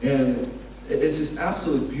 And it's just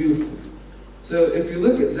absolutely beautiful. So if you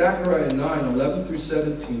look at Zechariah 9:11 through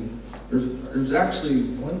 17, there's actually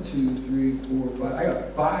 1, 2, 3, 4, 5. I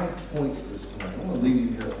got 5 points this morning. I'm going to leave you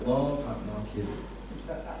here a long time. No, I'm kidding.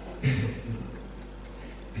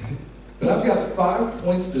 But I've got 5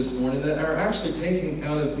 points this morning that are actually taken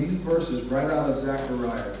out of these verses right out of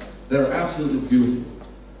Zechariah that are absolutely beautiful.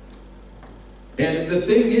 And the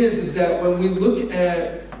thing is that when we look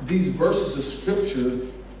at these verses of Scripture,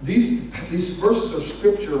 these verses of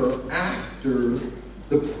Scripture are after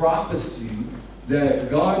the prophecy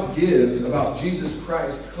that God gives about Jesus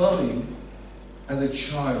Christ coming as a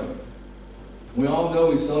child. We all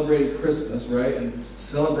know we celebrated Christmas, right? And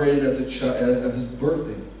celebrated as his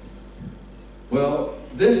birthday. Well,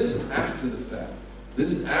 this is after the fact. This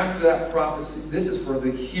is after that prophecy. This is for the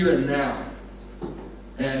here and now,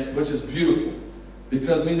 and which is beautiful,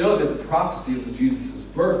 because we know that the prophecy of Jesus'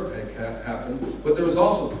 birth had happened, but there was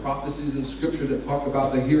also prophecies in Scripture that talk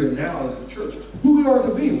about the here and now as the church, who we are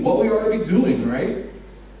to be, what we are to be doing, right?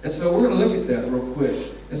 And so we're going to look at that real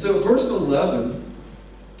quick. And so verse 11,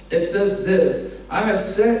 it says this: I have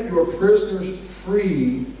set your prisoners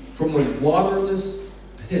free from the waterless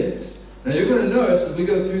pits. Now you're going to notice as we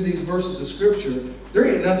go through these verses of Scripture, there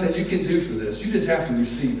ain't nothing you can do for this. You just have to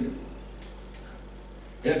receive it.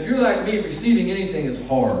 And if you're like me, receiving anything is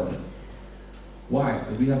hard. Why?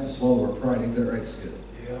 Because we have to swallow our pride. Ain't that right, Skip?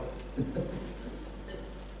 Yeah.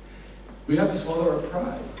 We have to swallow our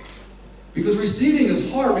pride. Because receiving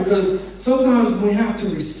is hard, because sometimes when we have to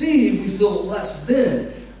receive, we feel less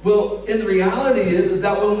than. Well, in the reality is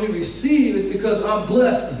that when we receive, it's because I'm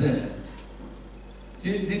blessed then.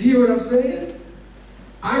 Did you hear what I'm saying?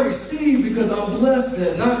 I receive because I'm blessed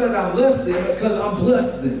then. Not that I'm less than, but because I'm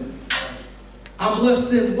blessed then. I'm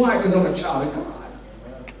blessed then. Why? Because I'm a child of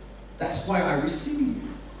God. That's why I receive.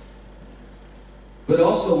 But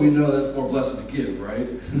also we know that's more blessed to give, right?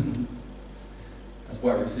 That's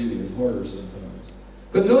why receiving is harder sometimes.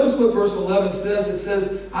 But notice what verse 11 says. It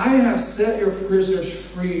says, I have set your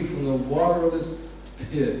prisoners free from the waterless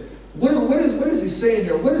pit. What is he saying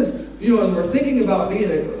here? What is, as we're thinking about being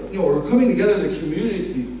we're coming together as a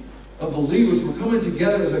community of believers. We're coming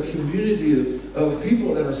together as a community of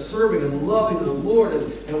people that are serving and loving the Lord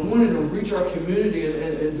and wanting to reach our community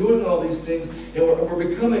and doing all these things. And we're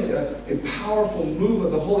becoming a powerful move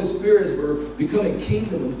of the Holy Spirit as we're becoming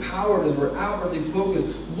kingdom empowered, as we're outwardly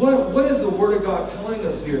focused. What is the Word of God telling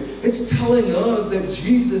us here? It's telling us that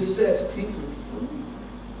Jesus sets people free.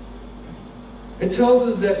 It tells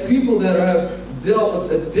us that people that have dealt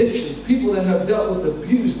with addictions, people that have dealt with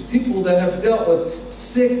abuse, people that have dealt with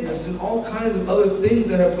sickness and all kinds of other things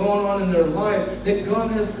that have gone on in their life, that God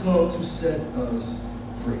has come to set us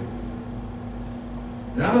free.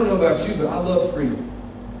 And I don't know about you, but I love freedom.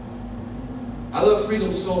 I love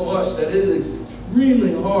freedom so much that it is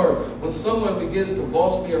extremely hard when someone begins to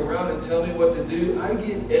boss me around and tell me what to do. I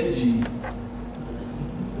get edgy.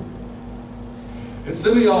 And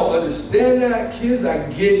some of y'all understand that. Kids, I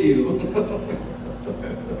get you.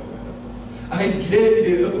 I get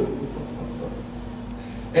you.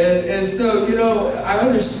 And so, I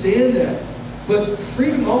understand that. But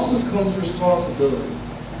freedom also comes responsibility.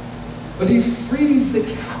 But he frees the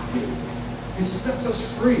captive. He sets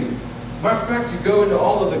us free. Matter of fact, you go into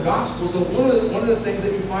all of the Gospels, and one of the things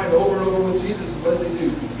that you find over and over with Jesus is, what does he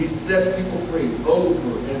do? He sets people free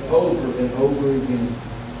over and over and over again.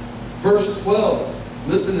 Verse 12,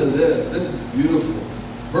 listen to this. This is beautiful.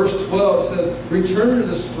 Verse 12 says, return to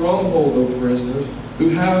the stronghold, O prisoners, who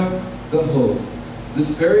have the hope.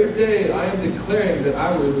 This very day I am declaring that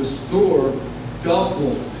I will restore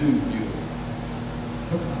double to you.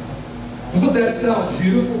 Don't that sound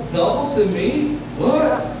beautiful? Double to me?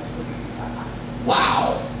 What?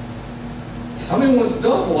 Wow. How many wants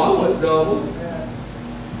double? I want double.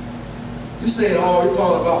 You're saying, oh, you're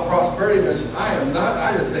talking about prosperity message. I am not.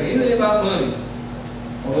 I didn't say anything about money.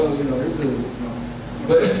 Although, you know, there's a... No.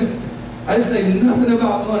 But I didn't say nothing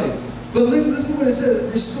about money. But listen what it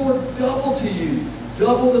says. Restore double to you.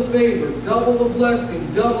 Double the favor. Double the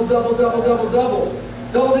blessing. Double, double, double, double, double.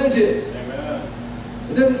 Double digits. Amen.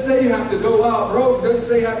 It doesn't say you have to go out broke. It doesn't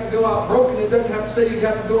say you have to go out broken. It doesn't have to say you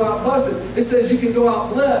have to go out busted. It says you can go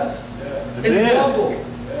out blessed. Yeah. And double.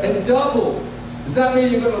 And double. Does that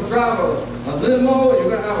mean you're going to drive a limo and you're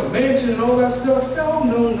going to have a mansion and all that stuff? No,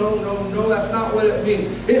 no, no, no, no. That's not what it means.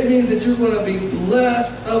 It means that you're going to be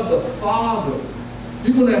blessed of the Father.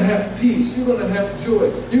 You're going to have peace. You're going to have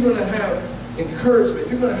joy. You're going to have encouragement.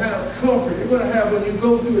 You're going to have comfort. You're going to have, when you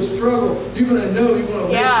go through a struggle, you're going to know you're going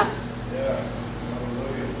to make it. Yeah.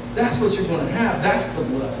 That's what you're going to have. That's the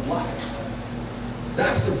blessed life.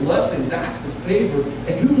 That's the blessing. That's the favor.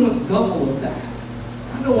 And who wants double of that?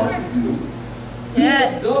 I know I do.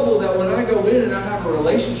 Yes. It's double that when I go in and I have a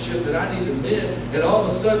relationship that I need to mend, and all of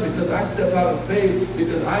a sudden, because I step out of faith,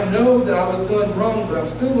 because I know that I was done wrong, but I'm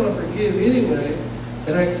still going to forgive anyway,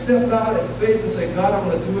 and I step out in faith and say, God, I'm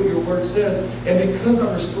going to do what your word says, and because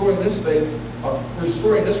I'm restoring this faith,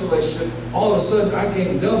 restoring this relationship, all of a sudden I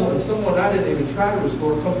gain double, and someone I didn't even try to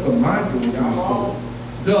restore comes to my door to restore.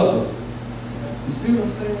 Double. You see what I'm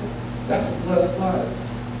saying? That's a blessed life.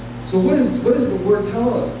 So what does the word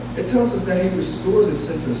tell us? It tells us that he restores a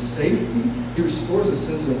sense of safety, he restores a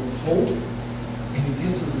sense of hope, and he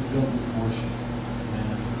gives us a double portion.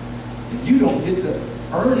 If you don't get to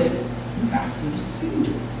earn it, you have to receive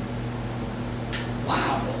it.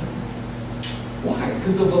 Wow. Why?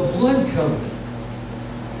 Because of a blood covenant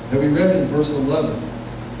that we read in verse 11.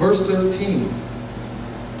 Verse 13.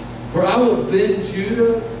 For I will bend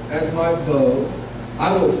Judah as my bow.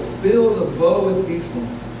 I will fill the bow with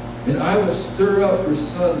Ephraim. And I will stir up your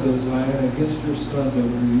sons, O Zion, against your sons, O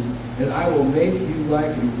Greece, and I will make you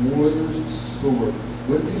like a warrior's sword.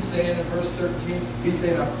 What is he saying in verse 13? He's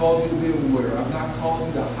saying, I've called you to be a warrior. I've not called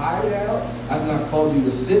you to hide out. I've not called you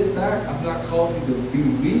to sit back. I've not called you to be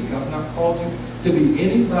weak. I've not called you to be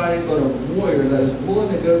anybody but a warrior that is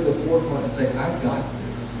willing to go to the forefront and say, I've got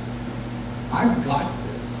this. I've got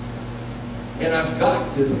this. And I've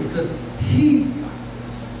got this because he's got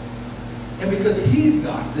this. And because he's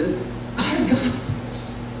got this, I got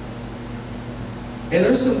this. And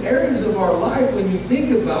there's some areas of our life, when you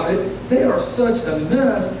think about it, they are such a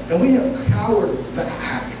mess, and we have cowered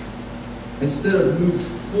back instead of moved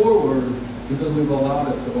forward because we've allowed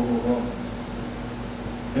it to overwhelm us.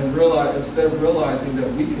 And instead of realizing that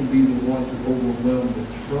we can be the one to overwhelm the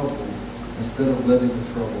trouble instead of letting the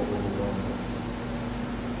trouble overwhelm us.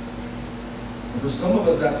 And for some of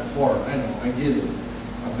us, that's hard. I know, I get it.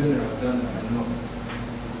 I've been there, I've done that, I know.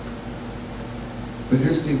 But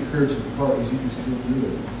here's the encouraging part, is you can still do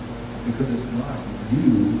it. Because it's not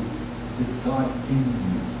you, it's God in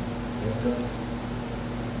you that does it.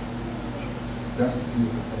 That's the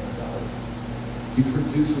beautiful thing about it. He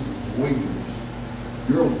produces warriors.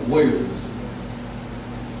 You're a warrior this morning.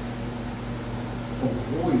 A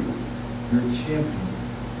warrior. You're a champion.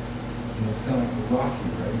 And it's kind of like Rocky,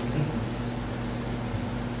 right?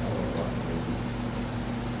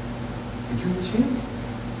 But you're a champion.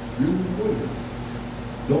 You're the warrior.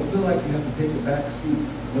 Don't feel like you have to take a back seat.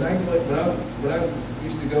 When I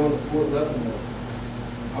used to go to Fort Leavenworth,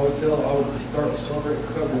 I would start to celebrate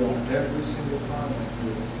recovery on every single time like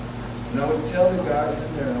this. And I would tell the guys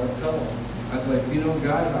in there, I would tell them, I was like, you know,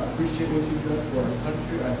 guys, I appreciate what you've done for our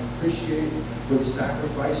country. I appreciate the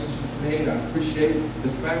sacrifices you've made. I appreciate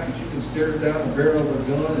the fact that you can stare down the barrel of a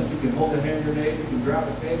gun, that you can hold a hand grenade, you can drive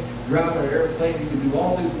a tank, drive an airplane, you can do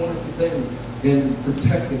all these wonderful things in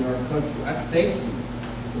protecting our country. I thank you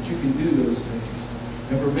that you can do those things.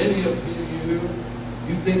 And for many of you,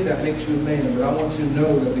 you think that makes you a man, but I want you to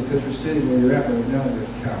know that because you're sitting where you're at right now, you're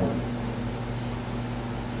a coward.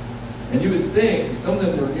 And you would think, some of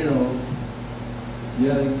them were, you know,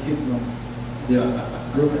 yeah, they can kick them.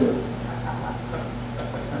 Yeah, real quick.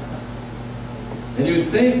 And you would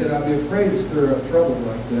think that I'd be afraid to stir up trouble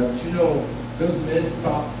like that. But you know, those men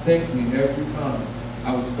thanked me every time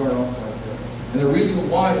I would start off like that. And the reason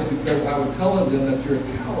why is because I would tell them that you're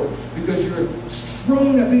a coward, because you're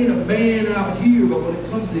strong at being a man out here, but when it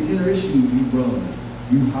comes to the inner issues, you run,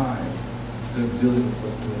 you hide, instead of dealing with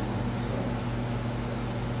what's going on inside.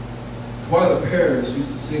 Twila Paris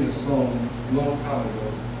used to sing a song a long time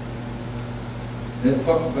ago, and it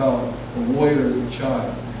talks about a warrior as a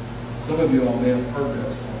child. Some of you all may have heard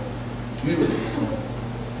that song. Beautiful song.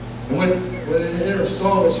 And when in her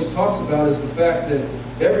song, what she talks about is the fact that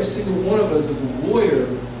every single one of us is a warrior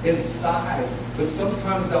inside, but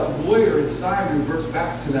sometimes that warrior inside reverts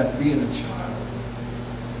back to that being a child.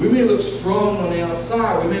 We may look strong on the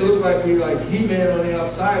outside. We may look like we're like He-Man on the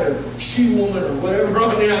outside, or She-Woman, or whatever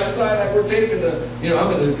on the outside. Like we're taking the,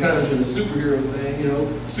 I'm in the kind of the superhero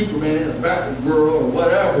thing, Superman or Batgirl or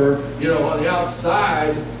whatever, on the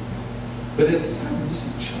outside. But inside, we're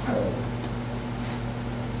just a child.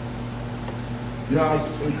 I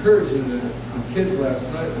was encouraging the kids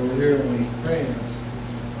last night that were here when we were praying.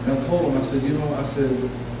 And I told them, I said,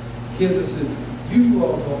 kids, you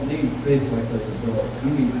all don't need faith like us adults. We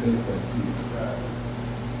need faith like you.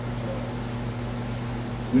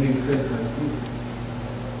 We need faith like you.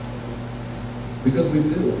 Because we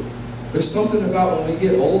do. There's something about when we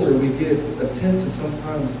get older, we tend to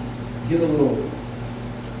sometimes get a little,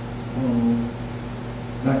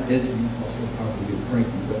 not edgy, sometimes we get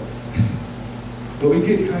cranky, but we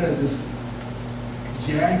get kind of just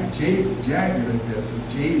jagged, I guess, or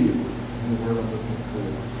jaded is the word I'm looking for.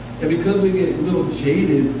 And because we get a little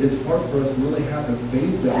jaded, it's hard for us to really have the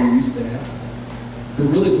faith that we used to have. To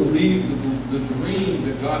really believe that the dreams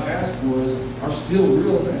that God has for us are still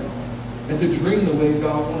real now. And to dream the way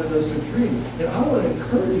God wanted us to dream. And I want to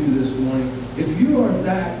encourage you this morning, if you are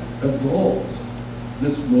that adult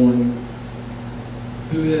this morning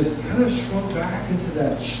who has kind of shrunk back into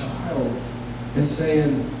that child and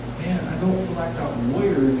saying, man, I don't feel like that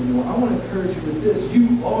warrior anymore. I want to encourage you with this.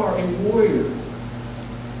 You are a warrior.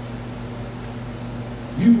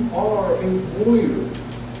 You are a warrior.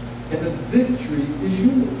 And the victory is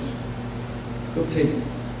yours. Go take it.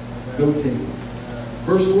 Go take it.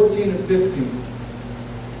 Verse 14 and 15.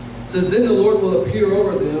 It says, then the Lord will appear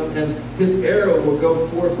over them, and his arrow will go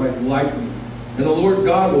forth like lightning. And the Lord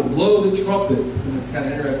God will blow the trumpet. And it's kind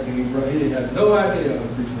of interesting. He had no idea I was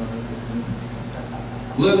preaching on this morning.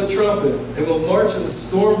 Blow the trumpet, and will march in the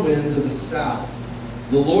storm winds of the south.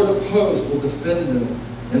 The Lord of hosts will defend them,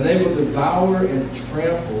 and they will devour and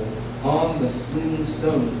trample on the sleeping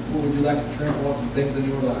stone. What would you like to trample on some things in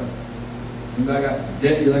your life? Anybody got some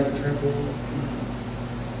debt you like to trample on?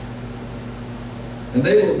 And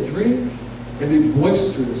they will drink and be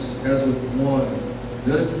boisterous as with wine.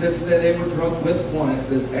 Notice it didn't say they were drunk with wine. It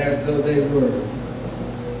says as though they were.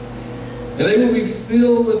 And they will be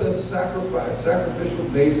filled with a sacrificial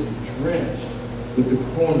basin, drenched with the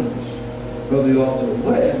corners of the altar.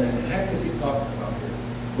 What in the heck is he talking about here?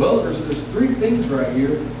 Well, there's three things right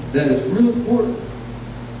here that is real important.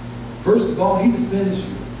 First of all, he defends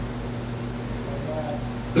you.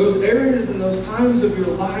 Those areas and those times of your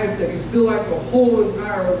life that you feel like the whole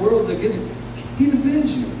entire world's against you, he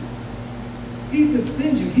defends you. He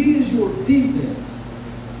defends you. He is your defense.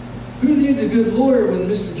 Who needs a good lawyer when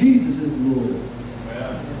Mr. Jesus is the lawyer?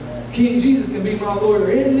 Amen. King Jesus can be my lawyer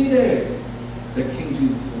any day that King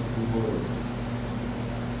Jesus wants to be lawyer.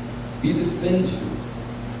 He defends you.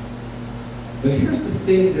 But here's the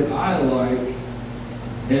thing that I like,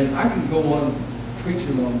 and I can go on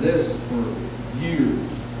preaching on this for years.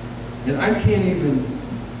 And I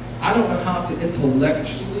don't know how to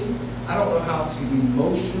intellectually, I don't know how to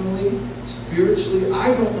emotionally, spiritually,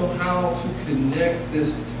 I don't know how to connect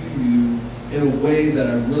this to you in a way that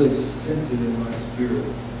I really sense it in my spirit.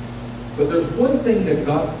 But there's one thing that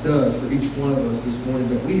God does for each one of us this morning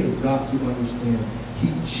that we have got to understand. He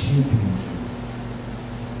champions you.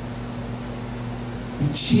 He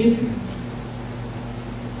champions you.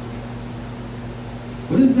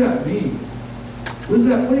 What does that mean? What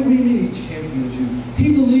do you mean he champions you?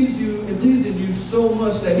 He believes you and believes in you so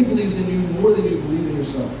much that he believes in you more than you believe in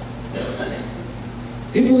yourself.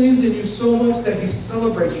 He believes in you so much that he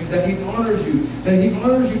celebrates you, that he honors you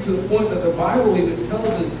to the point that the Bible even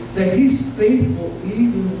tells us that he's faithful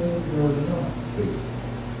even when you're not faithful.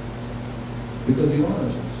 Because he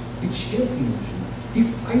honors us. He champions you. He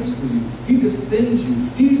fights for you. He defends you.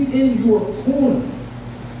 He's in your corner.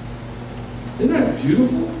 Isn't that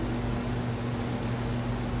beautiful?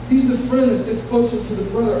 He's the friend that sticks closer to the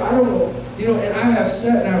brother. I don't know, and I have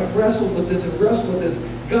sat and I've wrestled with this.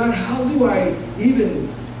 God, how do I even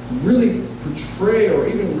really portray or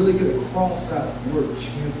even really get across that word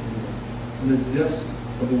champion in the depths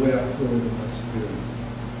of the way I feel it in my spirit.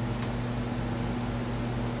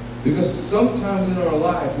 Because sometimes in our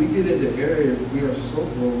life, we get into areas we are so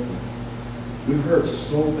broken, we hurt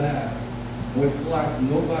so bad, and we feel like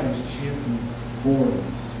nobody's championing for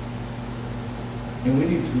us. And we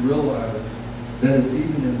need to realize that it's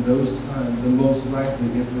even in those times, and most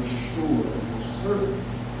likely, and for sure, and for certain,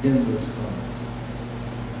 in those times,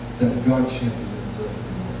 that God champions us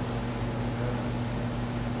the most.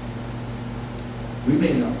 We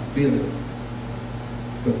may not feel it,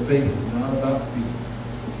 but faith is not about feeling.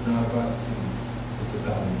 It's not about seeing. It's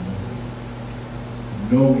about knowing.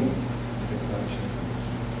 Knowing that God champions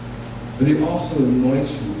you. But He also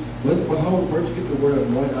anoints you. Where'd you get the word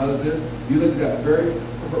anoint out of this? You look at that very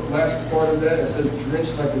last part of that. It says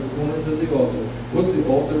drenched like the corners of the altar. What's the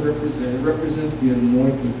altar represent? It represents the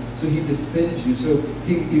anointing. So He defends you. So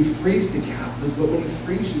He frees the captives. But when He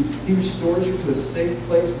frees you, He restores you to a safe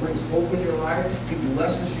place, brings hope in your life. He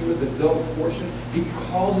blesses you with a double portion. He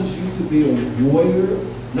causes you to be a warrior,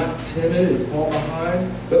 not timid and fall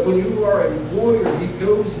behind. But when you are a warrior, He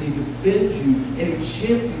goes and He defends you, and He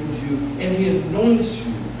champions you, and He anoints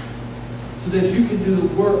you so that you can do the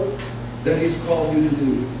work that He's called you to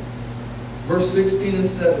do. Verse 16 and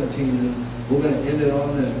 17, and we're going to end it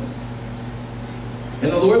on this.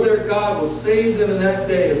 And the Lord their God will save them in that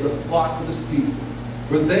day as the flock of His people,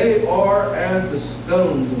 for they are as the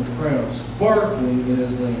stones of the crown, sparkling in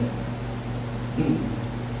His land.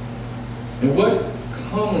 And what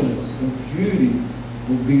comeliness and beauty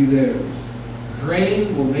will be theirs.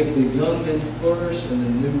 Grain will make the young men flourish, and the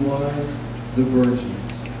new wine the virgins.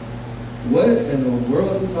 What in the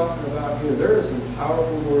world is He talking about here? There are some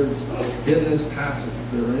powerful words in this passage.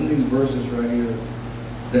 There are in these verses right here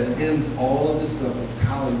that ends all of this up and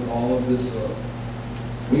tallies all of this up.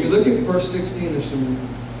 When you look at verse 16,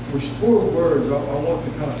 there's 4 words I want to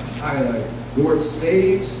kind of highlight. The word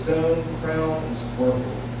save, stone, crown, and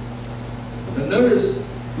sparkle. Now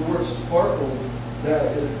notice the word sparkle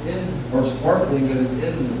that is in, or sparkling that is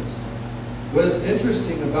in this. What is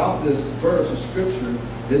interesting about this verse of Scripture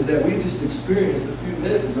is that we just experienced a few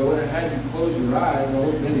minutes ago when I had you close your eyes. I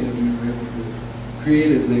hope many of you were able to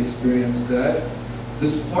creatively experience that. The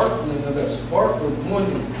sparkling of that sparkle going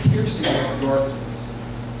and piercing our darkness.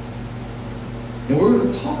 And we're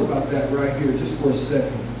going to talk about that right here just for a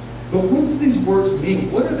second. But what do these words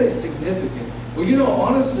mean? What are they significant? Well, you know,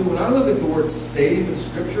 honestly, when I look at the word save in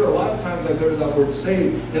Scripture, a lot of times I go to that word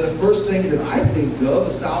save, and the first thing that I think of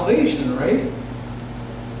is salvation, right?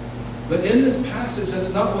 But in this passage,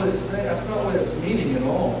 that's not what it's saying. That's not what it's meaning at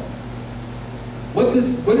all. What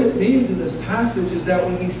it means in this passage is that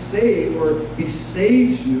when He saves, or He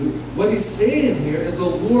saves you, what He's saying here is the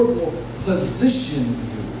Lord will position you.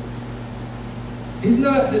 He's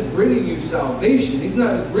not just bringing you salvation. He's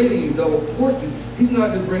not just bringing you double portion. He's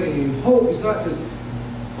not just bringing you hope. He's not just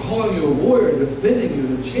calling you a warrior, defending you,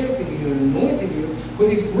 and championing you, and anointing you, but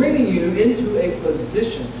He's bringing you into a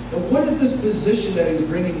position. And what is this position that He's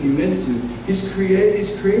bringing you into? He's creating,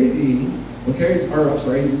 He's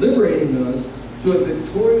liberating us to a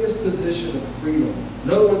victorious position of freedom. In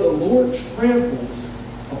other words, the Lord tramples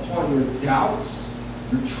upon your doubts,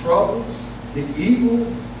 your troubles, the evil,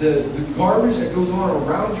 the garbage that goes on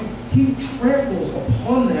around you. He tramples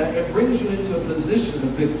upon that and brings you into a position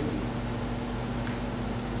of victory.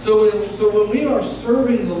 So when we are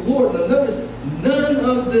serving the Lord, now notice, none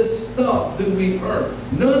of this stuff do we earn.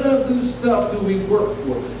 None of this stuff do we work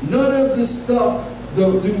for. None of this stuff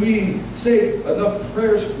do we say enough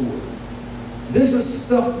prayers for. This is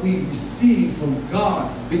stuff we receive from God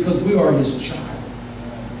because we are His child.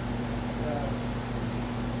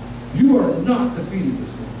 You are not defeated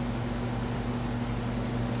this morning.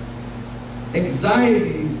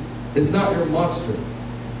 Anxiety is not your monster.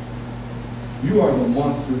 You are the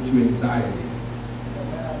monster to anxiety.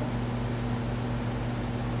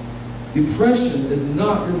 Depression is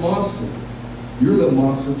not your monster. You're the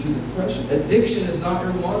monster to depression. Addiction is not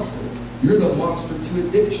your monster. You're the monster to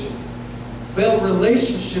addiction. Failed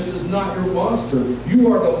relationships is not your monster.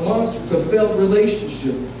 You are the monster to failed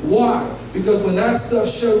relationship. Why? Because when that stuff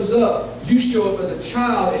shows up, you show up as a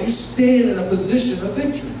child and you stand in a position of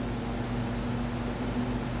victory.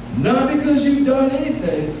 Not because you've done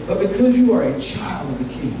anything, but because you are a child of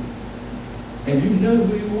the King. And you know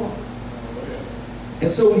who you are.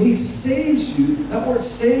 And so when He saves you, that word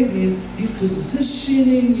save means He's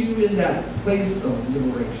positioning you in that place of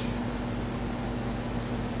liberation.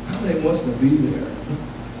 How many wants to be there?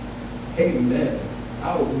 Amen.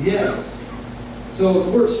 Oh, yes. So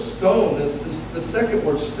the word stone, the second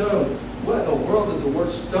word stone, what in the world does the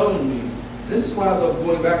word stone mean? This is why I love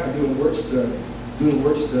going back and doing word study.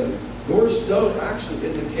 The word stone actually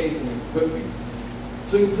indicates an equipping.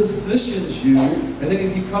 So he positions you, and then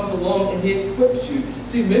he comes along and he equips you.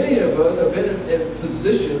 See, many of us have been in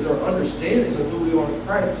positions or understandings of who we are in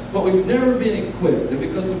Christ, but we've never been equipped. And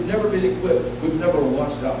because we've never been equipped, we've never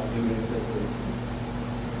launched out to do anything for it.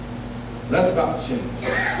 That's about to change.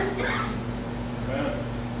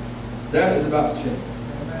 That is about to change.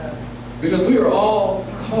 Because we are all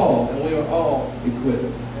called and we are all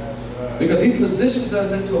equipped. Because he positions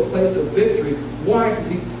us into a place of victory. Why? Because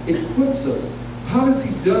he equips us. How does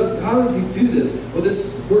he do this? Well,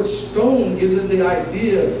 this word stone gives us the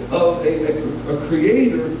idea of a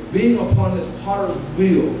creator being upon his potter's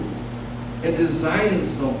wheel and designing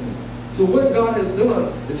something. So what God has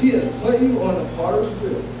done is he has put you on the potter's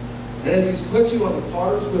wheel. And as he's put you on the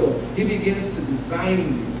potter's wheel, he begins to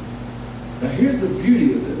design you. Now here's the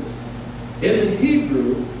beauty of this. In the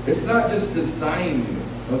Hebrew, it's not just design you,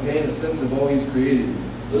 okay, in the sense of, oh, he's created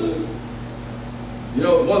you. You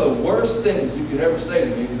know, one of the worst things you could ever say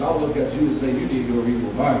to me, because I'll look at you and say, you need to go read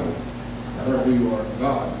your Bible, learn who you are in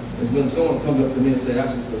God, is when someone comes up to me and says,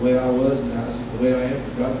 that's just the way I was, and that's just the way I am,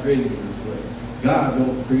 because God created me this way. God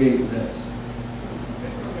don't create mess.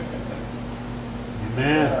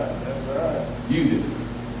 Amen. You do.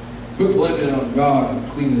 Quit blaming it on God and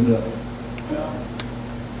clean it up.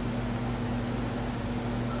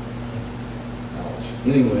 Ouch.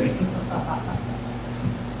 Anyway.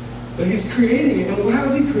 But he's creating you. And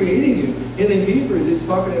how's he creating you? In the Hebrews, he's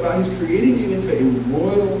talking about he's creating you into a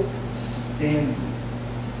royal standard.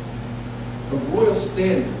 A royal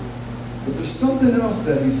standard. But there's something else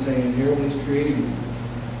that he's saying here when he's creating you.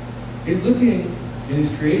 He's looking and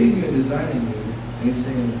he's creating you and designing you. And he's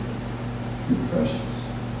saying, you're precious.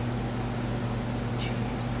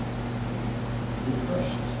 You're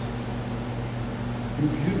precious. You're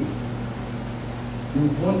beautiful.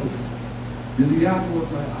 You're wonderful. You're the apple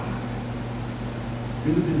of my eye.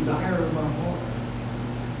 You're the desire of my heart.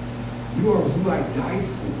 You are who I died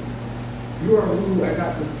for. You are who I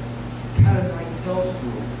got the cat of nine tails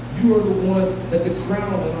for. You are the one that the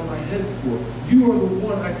crown went on my head for. You are the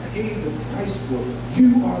one I paid the price for.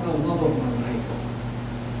 You are the love of my life.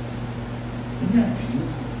 Isn't that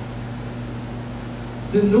beautiful?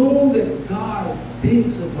 To know that God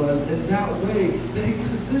thinks of us in that way, that he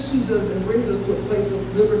positions us and brings us to a place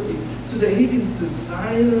of liberty so that he can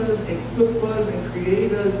design us, equip us, and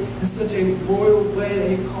create us in such a royal way that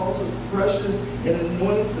he calls us precious and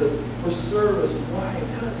anoints us for service. Why?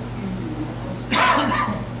 Because he loves us.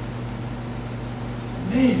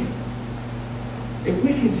 Man, if we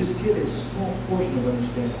can just get a small portion of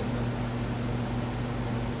understanding,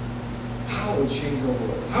 how it would change our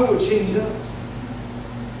world, how it would change us.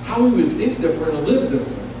 How we would think different and live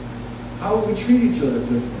different. How we would treat each other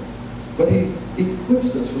different. But he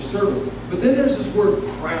equips us for service. But then there's this word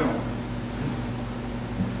crown.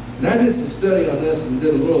 And I did some study on this and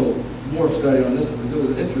did a little more study on this because it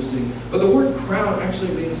was interesting. But the word crown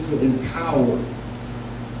actually means to empower.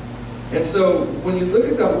 And so when you look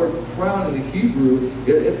at that word crown in the Hebrew,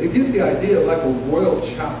 it gives the idea of like a royal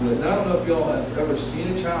chaplet. And I don't know if y'all have ever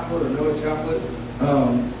seen a chaplet or know a chaplet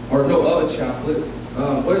or know of a chaplet.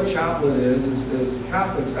 What a chaplet is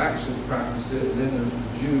Catholics actually practice it, and then there's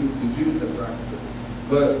the Jews that practice it.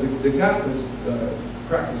 But the Catholics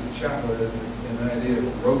practice the chaplet in the idea of a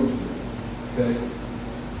rosary. Okay?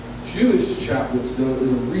 Jewish chaplets, though,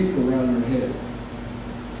 is a wreath around your head.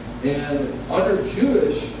 And under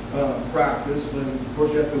Jewish practice, when of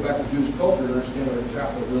course you have to go back to Jewish culture to understand what a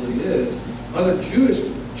chaplet really is, under Jewish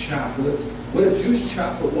chaplets, what a Jewish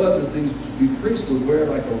chaplet was is these priests would wear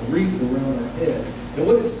like a wreath around their head. And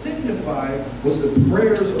what it signified was the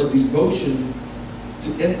prayers or devotion to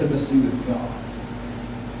intimacy with God.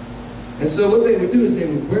 And so what they would do is they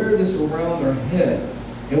would wear this around their head.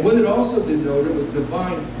 And what it also denoted was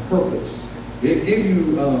divine purpose. It gave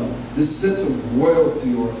you this sense of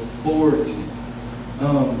royalty or authority,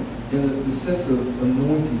 and the sense of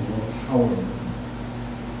anointing or empowerment.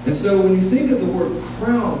 And so when you think of the word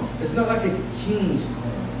crown, it's not like a king's crown.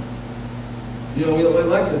 You know,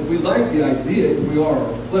 we like the idea, because we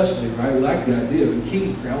are fleshly, right? We like the idea of a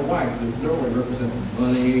king's crown. Why? Because it normally represents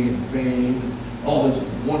money and fame and all this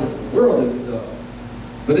wonderful worldly stuff.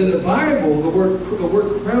 But in the Bible, the word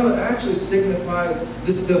crown actually signifies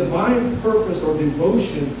this divine purpose or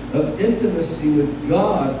devotion of intimacy with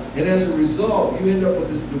God. And as a result, you end up with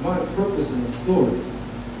this divine purpose and authority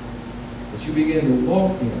that you begin to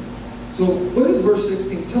walk in. So what is verse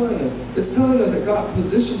 16 telling us? It's telling us that God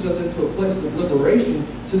positions us into a place of liberation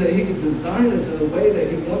so that He can design us in a way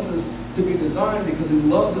that He wants us to be designed, because He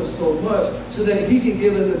loves us so much, so that He can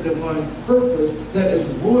give us a divine purpose that is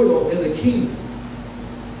royal in the kingdom.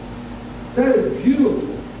 That is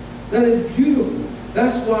beautiful. That is beautiful.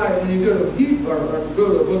 That's why when you go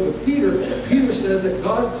to the book of Peter, Peter says that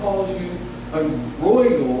God calls you a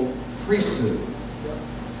royal priesthood.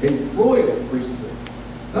 A royal priesthood.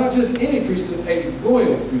 Not just any priesthood, a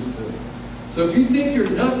royal priesthood. So if you think you're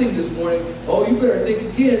nothing this morning, oh, you better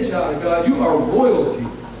think again, child of God. You are royalty.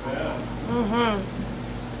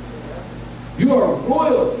 You are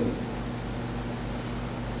royalty.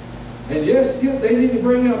 And yes, they need to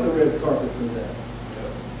bring out the red carpet for that.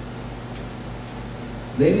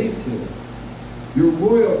 They need to. You're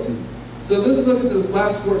royalty. So let's look at the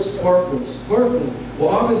last word, sparkling. Sparkling. Well,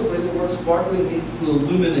 obviously the word sparkling means to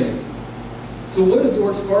illuminate. So what does the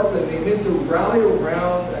word sparkling mean? It means to rally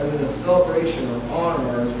around as in a celebration or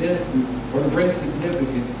honor or identity, or to bring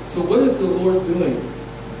significance. So what is the Lord doing?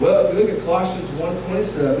 Well, if you look at Colossians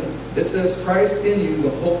 1:27, it says, Christ in you, the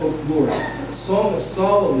hope of glory. Song of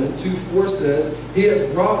Solomon 2:4 says, He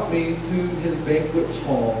has brought me to His banquet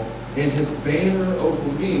hall, and His banner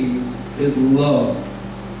over me is love.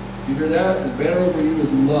 If you hear that? His banner over you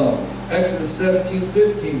is love. Exodus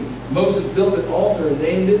 17:15, Moses built an altar and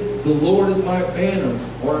named it, The Lord is my banner.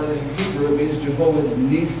 Or in Hebrew, it means Jehovah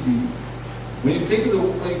Nissi. When you think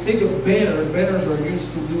of banners, banners are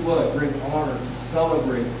used to do what? Bring honor, to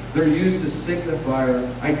celebrate. They're used to signify or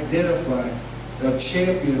identify a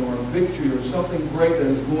champion or a victory or something great that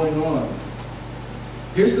is going on.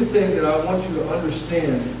 Here's the thing that I want you to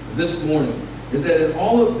understand this morning, is that in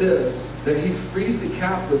all of this, that He frees the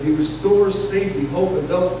captive, He restores safety, hope, and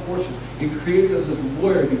double portions. He creates us as a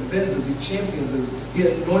warrior, He defends us, He champions us, He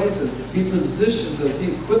anoints us, He positions us,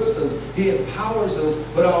 He equips us, He empowers us.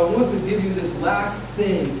 But I want to give you this last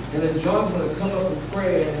thing, and then John's going to come up and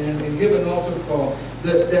pray and give an altar call.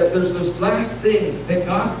 That there's this last thing that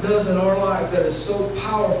God does in our life that is so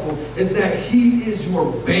powerful, is that He is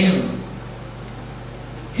your banner.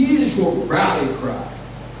 He is your rally cry.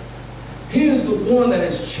 He is the one that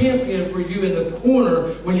is champion for you in the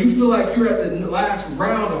corner when you feel like you're at the last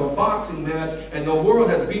round of a boxing match and the world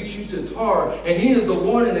has beat you to tar. And He is the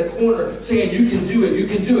one in the corner saying, you can do it, you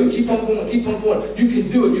can do it, keep on going, keep on going. You can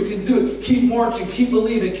do it, you can do it. Keep marching, keep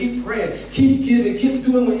believing, keep praying, keep giving, keep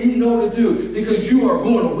doing what you know to do, because you are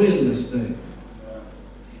going to win this thing.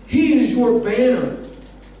 He is your banner.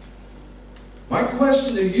 My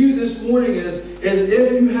question to you this morning is if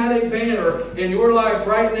you had a banner in your life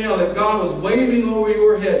right now that God was waving over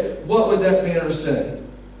your head, what would that banner say?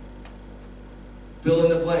 Fill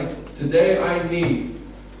in the blank. Today I need,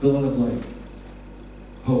 fill in the blank,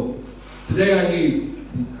 hope. Today I need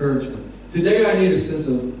encouragement. Today I need a sense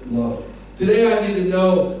of love. Today I need to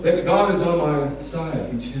know that God is on my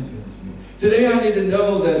side. He champions me. Today I need to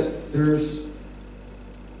know that there's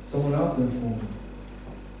someone out there for me.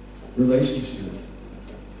 Relationship.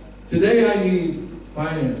 Today I need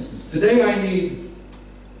finances. Today I need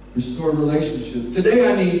restored relationships. Today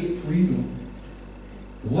I need freedom.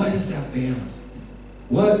 What is that banner?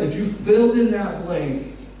 What, if you filled in that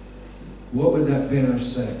blank, what would that banner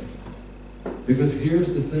say? Because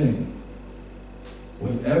here's the thing.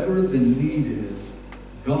 Whatever the need is,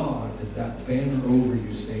 God is that banner over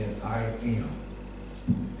you saying, I am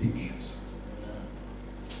the answer.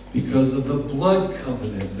 Because of the blood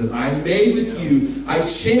covenant that I made with you, I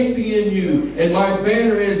champion you. And my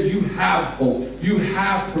banner is, you have hope. You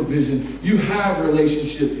have provision. You have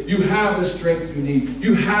relationship. You have the strength you need.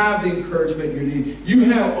 You have the encouragement you need. You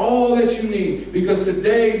have all that you need. Because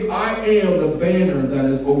today I am the banner that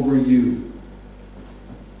is over you.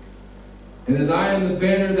 And as I am the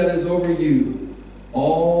banner that is over you,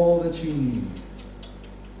 all that you need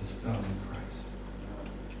is found in Christ.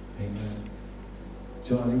 Amen.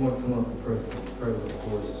 John, you want to come up and pray with the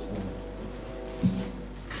chorus this morning?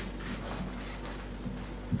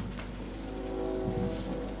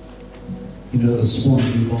 You know, this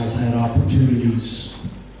morning we've all had opportunities.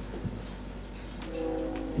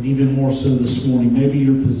 And even more so this morning, maybe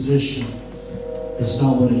your position is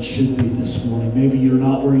not what it should be this morning. Maybe you're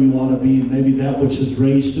not where you ought to be, and maybe that which is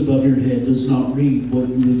raised above your head does not read what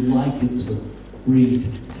you would like it to read.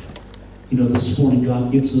 You know, this morning God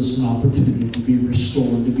gives us an opportunity to be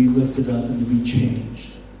restored, to be lifted up, and to be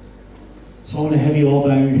changed. So I want to have you all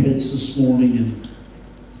bow your heads this morning, and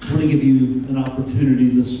I want to give you an opportunity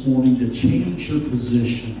this morning to change your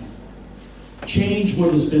position. Change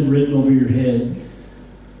what has been written over your head.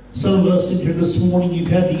 Some of us in here this morning, you've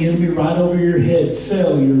had the enemy right over your head.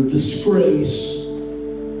 Failure, disgrace,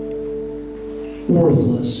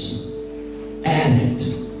 worthless, addict,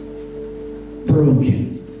 broken.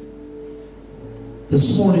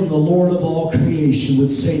 This morning, the Lord of all creation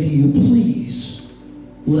would say to you, please,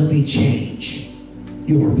 let me change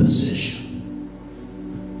your position.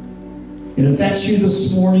 And if that's you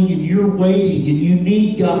this morning and you're waiting and you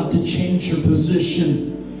need God to change your position,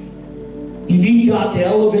 you need God to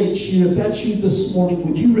elevate you, if that's you this morning,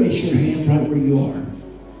 would you raise your hand right where you are?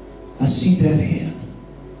 I see that hand.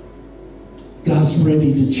 God's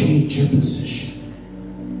ready to change your position.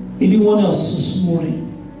 Anyone else this morning?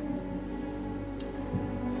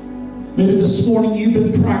 Maybe this morning you've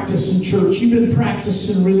been practicing church, you've been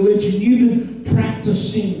practicing religion, you've been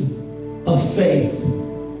practicing a faith,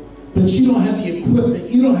 but you don't have the equipment,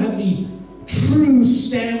 you don't have the true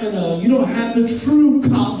stamina, you don't have the true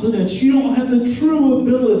confidence, you don't have the true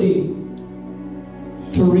ability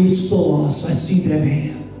to reach the lost. I see that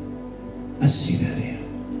hand. I see that hand.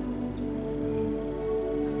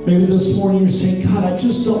 Maybe this morning you're saying, God, I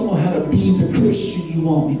just don't know how to be the Christian you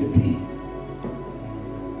want me to be.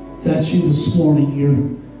 If that's you this morning,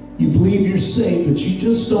 you believe you're saved, but you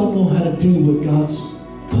just don't know how to do what God's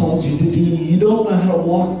called you to do. You don't know how to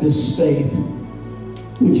walk this faith.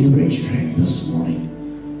 Would you raise your hand this morning?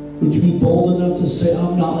 Would you be bold enough to say,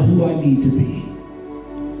 I'm not who I need to be?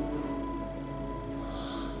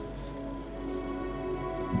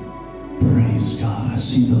 Praise God. I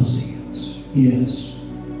see those hands. Yes.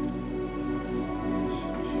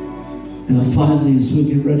 Now finally, as we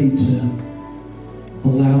get ready to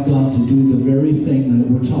allow God to do the very thing that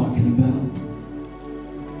we're talking about,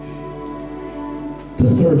 the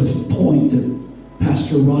third point that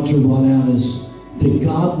Pastor Roger brought out is that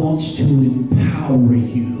God wants to empower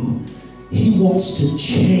you. He wants to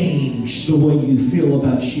change the way you feel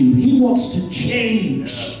about you. He wants to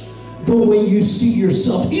change the way you see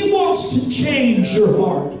yourself. He wants to change your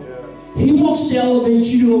heart. He wants to elevate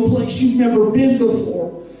you to a place you've never been before.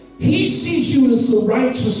 He sees you as the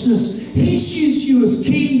righteousness. He sees you as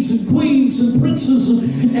kings and queens and princes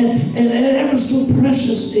and ever so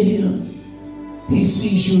precious to Him. He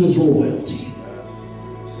sees you as royalty.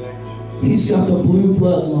 He's got the blue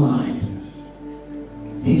bloodline.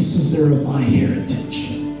 He says they're of my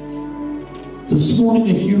heritage. This morning,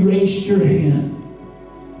 if you raised your hand,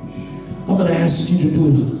 I'm going to ask you to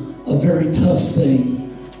do a very tough thing.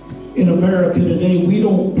 In America today, we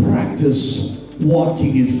don't practice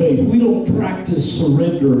walking in faith. We don't practice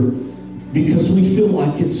surrender because we feel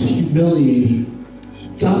like it's humiliating.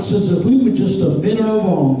 God says if we would just admit our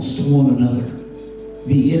wrongs to one another,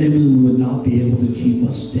 the enemy would not be able to keep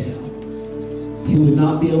us down. He would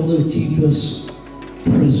not be able to keep us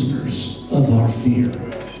prisoners of our fear.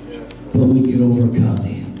 But we could overcome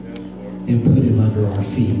him and put him under our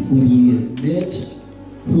feet. When we admit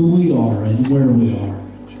who we are and where we are,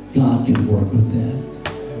 God can work with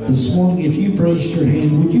that. This morning, if you've raised your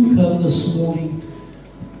hand, would you come this morning?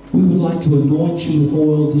 We would like to anoint you with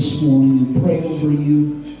oil this morning and pray over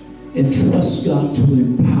you and trust God to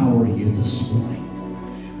empower you this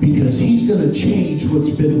morning. Because He's going to change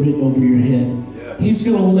what's been written over your head. He's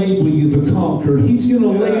going to label you the conqueror. He's going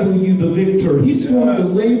to label you the victor. He's going to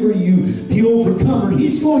label you the overcomer.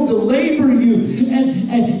 He's going to label you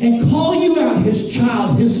and call you out His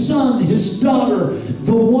child, His son, His daughter,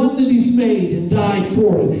 the one that He's made and died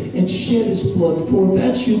for it and shed His blood for. If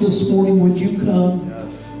that's you this morning, would you come?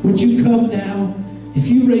 Would you come now? If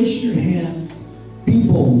you raise your hand, be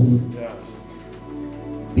bold.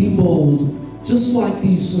 Be bold. Just like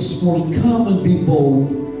these this morning, come and be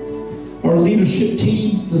bold. Our leadership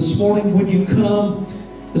team this morning, would you come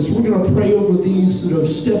as we're going to pray over these that have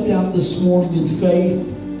stepped out this morning in faith.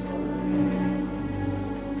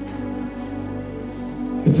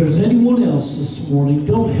 If there's anyone else this morning,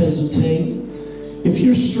 don't hesitate. If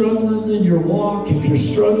you're struggling in your walk, if you're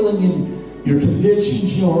struggling in your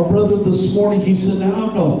convictions, you know, our brother this morning, he said, now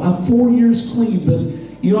I know, I'm 4 years clean, but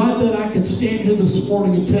you know, I bet I could stand here this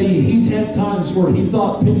morning and tell you he's had times where he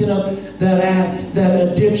thought picking up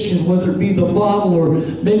that addiction, whether it be the bottle or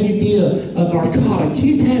maybe be a narcotic,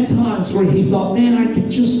 he's had times where he thought, man, I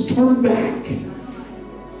could just turn back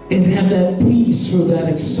and have that peace or that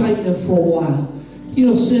excitement for a while. You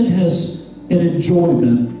know, sin has an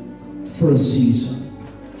enjoyment for a season.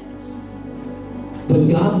 But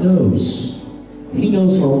God knows. He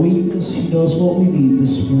knows our weakness. He knows what we need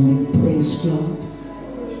this morning. Praise God.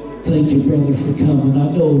 Thank you, brother, for coming.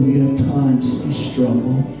 I know you have times that you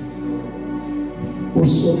struggle. We're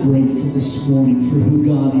so grateful this morning for who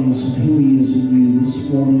God is and who He is in you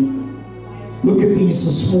this morning. Look at these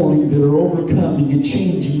this morning that are overcoming and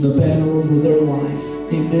changing the banner over their life.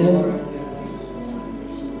 Amen.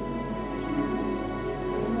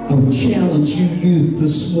 I would challenge you youth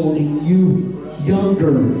this morning, you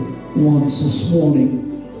younger ones this morning.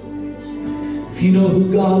 If you know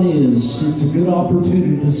who God is, it's a good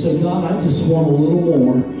opportunity to say, God, I just want a little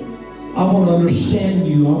more. I want to understand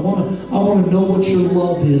you. I want to know what your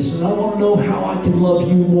love is, and I want to know how I can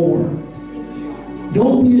love you more.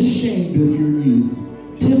 Don't be ashamed of your youth.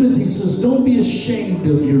 Timothy says, don't be ashamed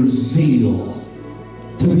of your zeal.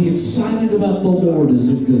 To be excited about the Lord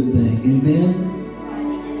is a good thing. Amen?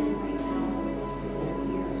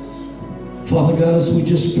 Father God, as we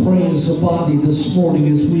just pray as a body this morning,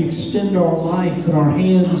 as we extend our life and our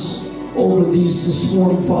hands over these this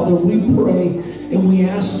morning, Father, we pray and we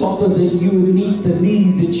ask, Father, that you would meet the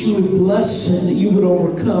need, that you would bless them, that you would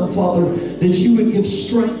overcome, Father, that you would give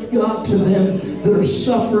strength, God, to them that are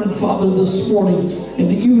suffering, Father, this morning,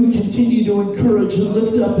 and that you would continue to encourage and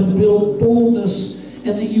lift up and build boldness,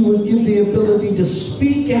 and that you would give the ability to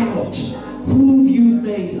speak out who you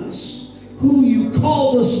made us, who you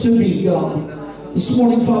called us to be, God. This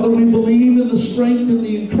morning, Father, we believe in the strength and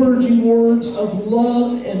the encouraging words of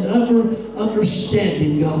love and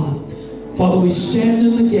understanding, God. Father, we stand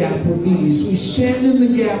in the gap with these. We stand in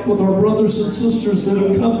the gap with our brothers and sisters that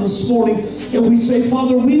have come this morning. And we say,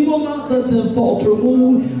 Father, we will not let them falter.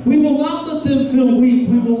 We will not let them feel weak.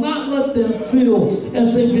 We will not let them feel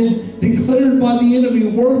as they've been declared by the enemy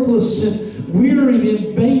worthless and weary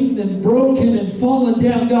and beaten and broken and fallen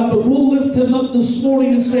down, God. But we'll lift them up this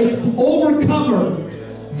morning and say, overcomer,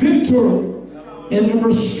 victor, and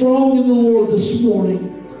ever strong in the Lord this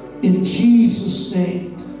morning. In Jesus' name.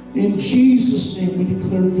 In Jesus' name, we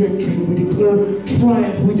declare victory, we declare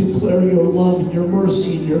triumph, we declare your love and your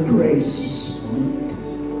mercy and your grace.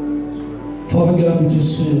 Father God, we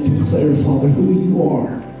just declare, Father, who you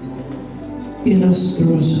are in us,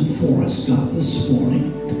 through us, and for us, God, this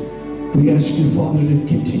morning. We ask you, Father, to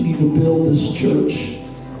continue to build this church,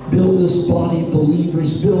 build this body of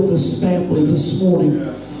believers, build this family this morning,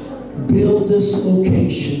 build this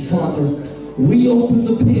location, Father. We open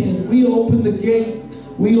the pen, we open the gate.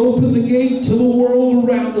 We open the gate to the world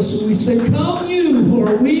around us and we say, come you who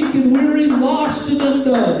are weak and weary, lost and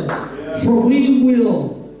undone, for we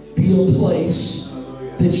will be a place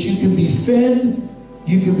that you can be fed,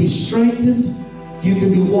 you can be strengthened, you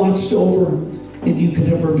can be watched over, and you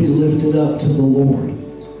can ever be lifted up to the Lord.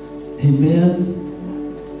 Amen.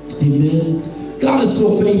 Amen. God is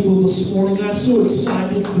so faithful this morning. I'm so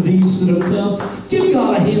excited for these that have come. Give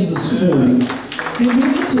God a hand this morning.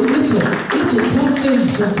 Amen. It's a tough thing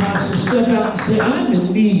sometimes to step out and say, I'm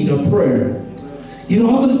in need of prayer. You know,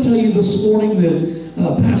 I'm going to tell you this morning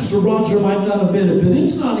that Pastor Roger might not admit it, but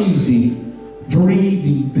it's not easy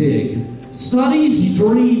dreaming big. It's not easy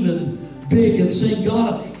dreaming big and saying,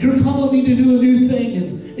 God, you're calling me to do a new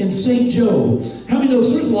thing in St. Joe. How many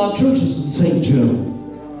knows there's a lot of churches in St. Joe?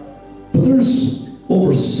 But there's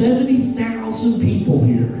over 70,000 people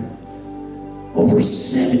here. Over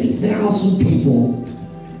 70,000 people.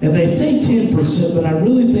 And they say 10%, but I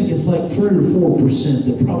really think it's like 3 or 4%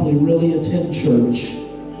 that probably really attend church.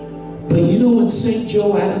 But you know, in St.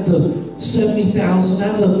 Joe, out of the 70,000,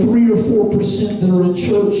 out of the 3 or 4% that are in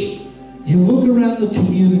church, you look around the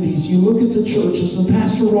communities, you look at the churches, and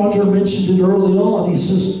Pastor Roger mentioned it early on. He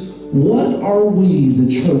says, what are we, the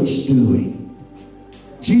church, doing?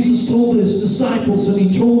 Jesus told his disciples, and he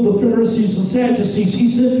told the Pharisees and Sadducees, he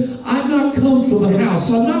said, I've not come for the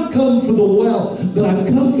house, I've not come for the well, but I've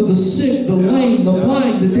come for the sick, the lame, the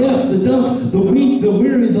blind, the deaf, the dumb, the weak, the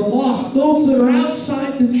weary, the lost, those that are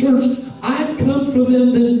outside the church. I've come for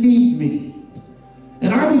them that need me.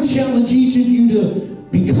 And I would challenge each of you to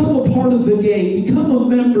become a part of the gate, become a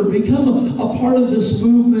member, become a part of this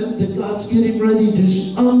movement that God's getting ready to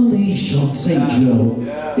unleash on St. Joe.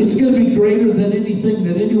 It's going to be greater than anything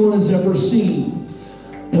that anyone has ever seen.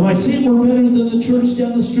 Am I saying we're better than the church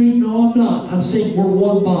down the street? No, I'm not. I'm saying we're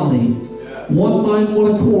one body, one mind,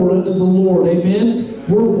 one accord under the Lord. Amen?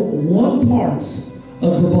 We're one part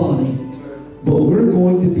of the body, but we're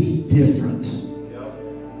going to be different.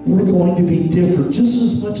 We're going to be different. Just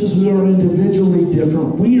as much as we are individually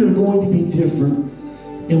different, we are going to be different,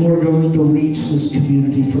 and we're going to reach this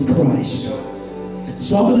community for Christ.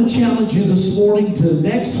 So I'm going to challenge you this morning to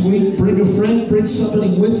next week, bring a friend, bring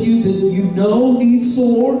somebody with you that you know needs the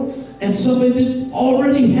Lord, and somebody that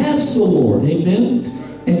already has the Lord. Amen?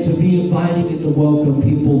 And to be inviting and to welcome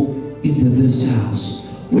people into this house.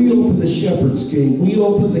 We open the Shepherd's Gate. We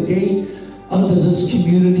open the gate unto this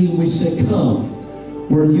community, and we say, come,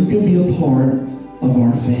 where you can be a part of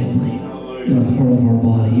our family and a part of our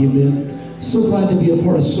body. Amen. So glad to be a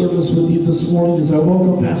part of service with you this morning as I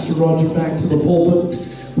welcome Pastor Roger back to the pulpit.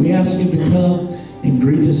 We ask him to come and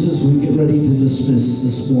greet us as we get ready to dismiss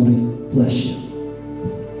this morning. Bless you.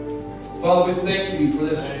 Father, we thank you for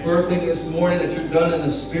this birthing this morning that you've done in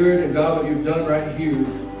the Spirit, and God, what you've done right here.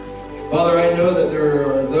 Father, I know that there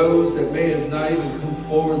are those that may have not even come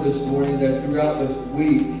forward this morning, that throughout this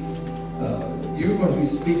week, you're going to be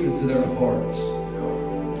speaking to their hearts.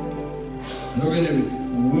 And we're going to be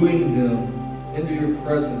wooing them into your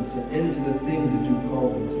presence and into the things that you've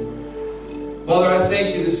called them to. Father, I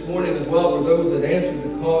thank you this morning as well for those that answered the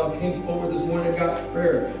call and came forward this morning and got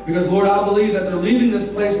prayer. Because, Lord, I believe that they're leaving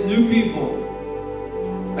this place new people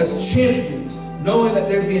as champions, knowing that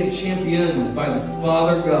they're being championed by the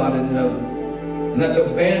Father God in heaven. And that the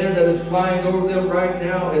banner that is flying over them right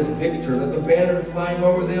now is victor. That the banner that's flying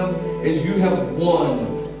over them is you have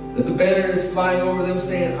won. That the banner is flying over them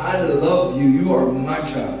saying, I love you. You are my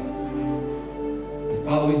child. And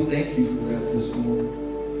Father, we thank you for that this morning.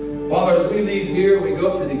 Father, as we leave here, we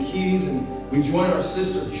go up to the Keys and we join our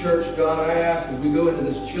sister church. God, I ask as we go into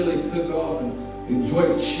this chili cook-off and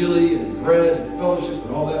enjoy chili and bread and fellowship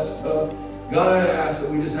and all that stuff, God, I ask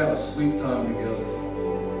that we just have a sweet time together.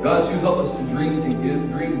 God, that you help us to dream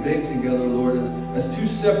big together, Lord, as two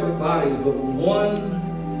separate bodies, but one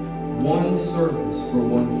service for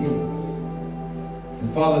one King. And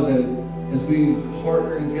Father, that as we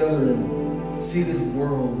partner together and see this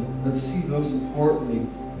world, but see most importantly,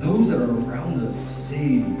 those that are around us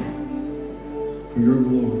saved for your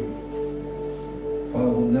glory. Father,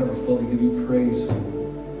 we'll never fully give you praise for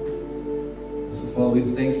it. So, Father, we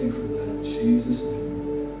thank you for that. In Jesus'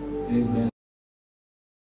 name, amen.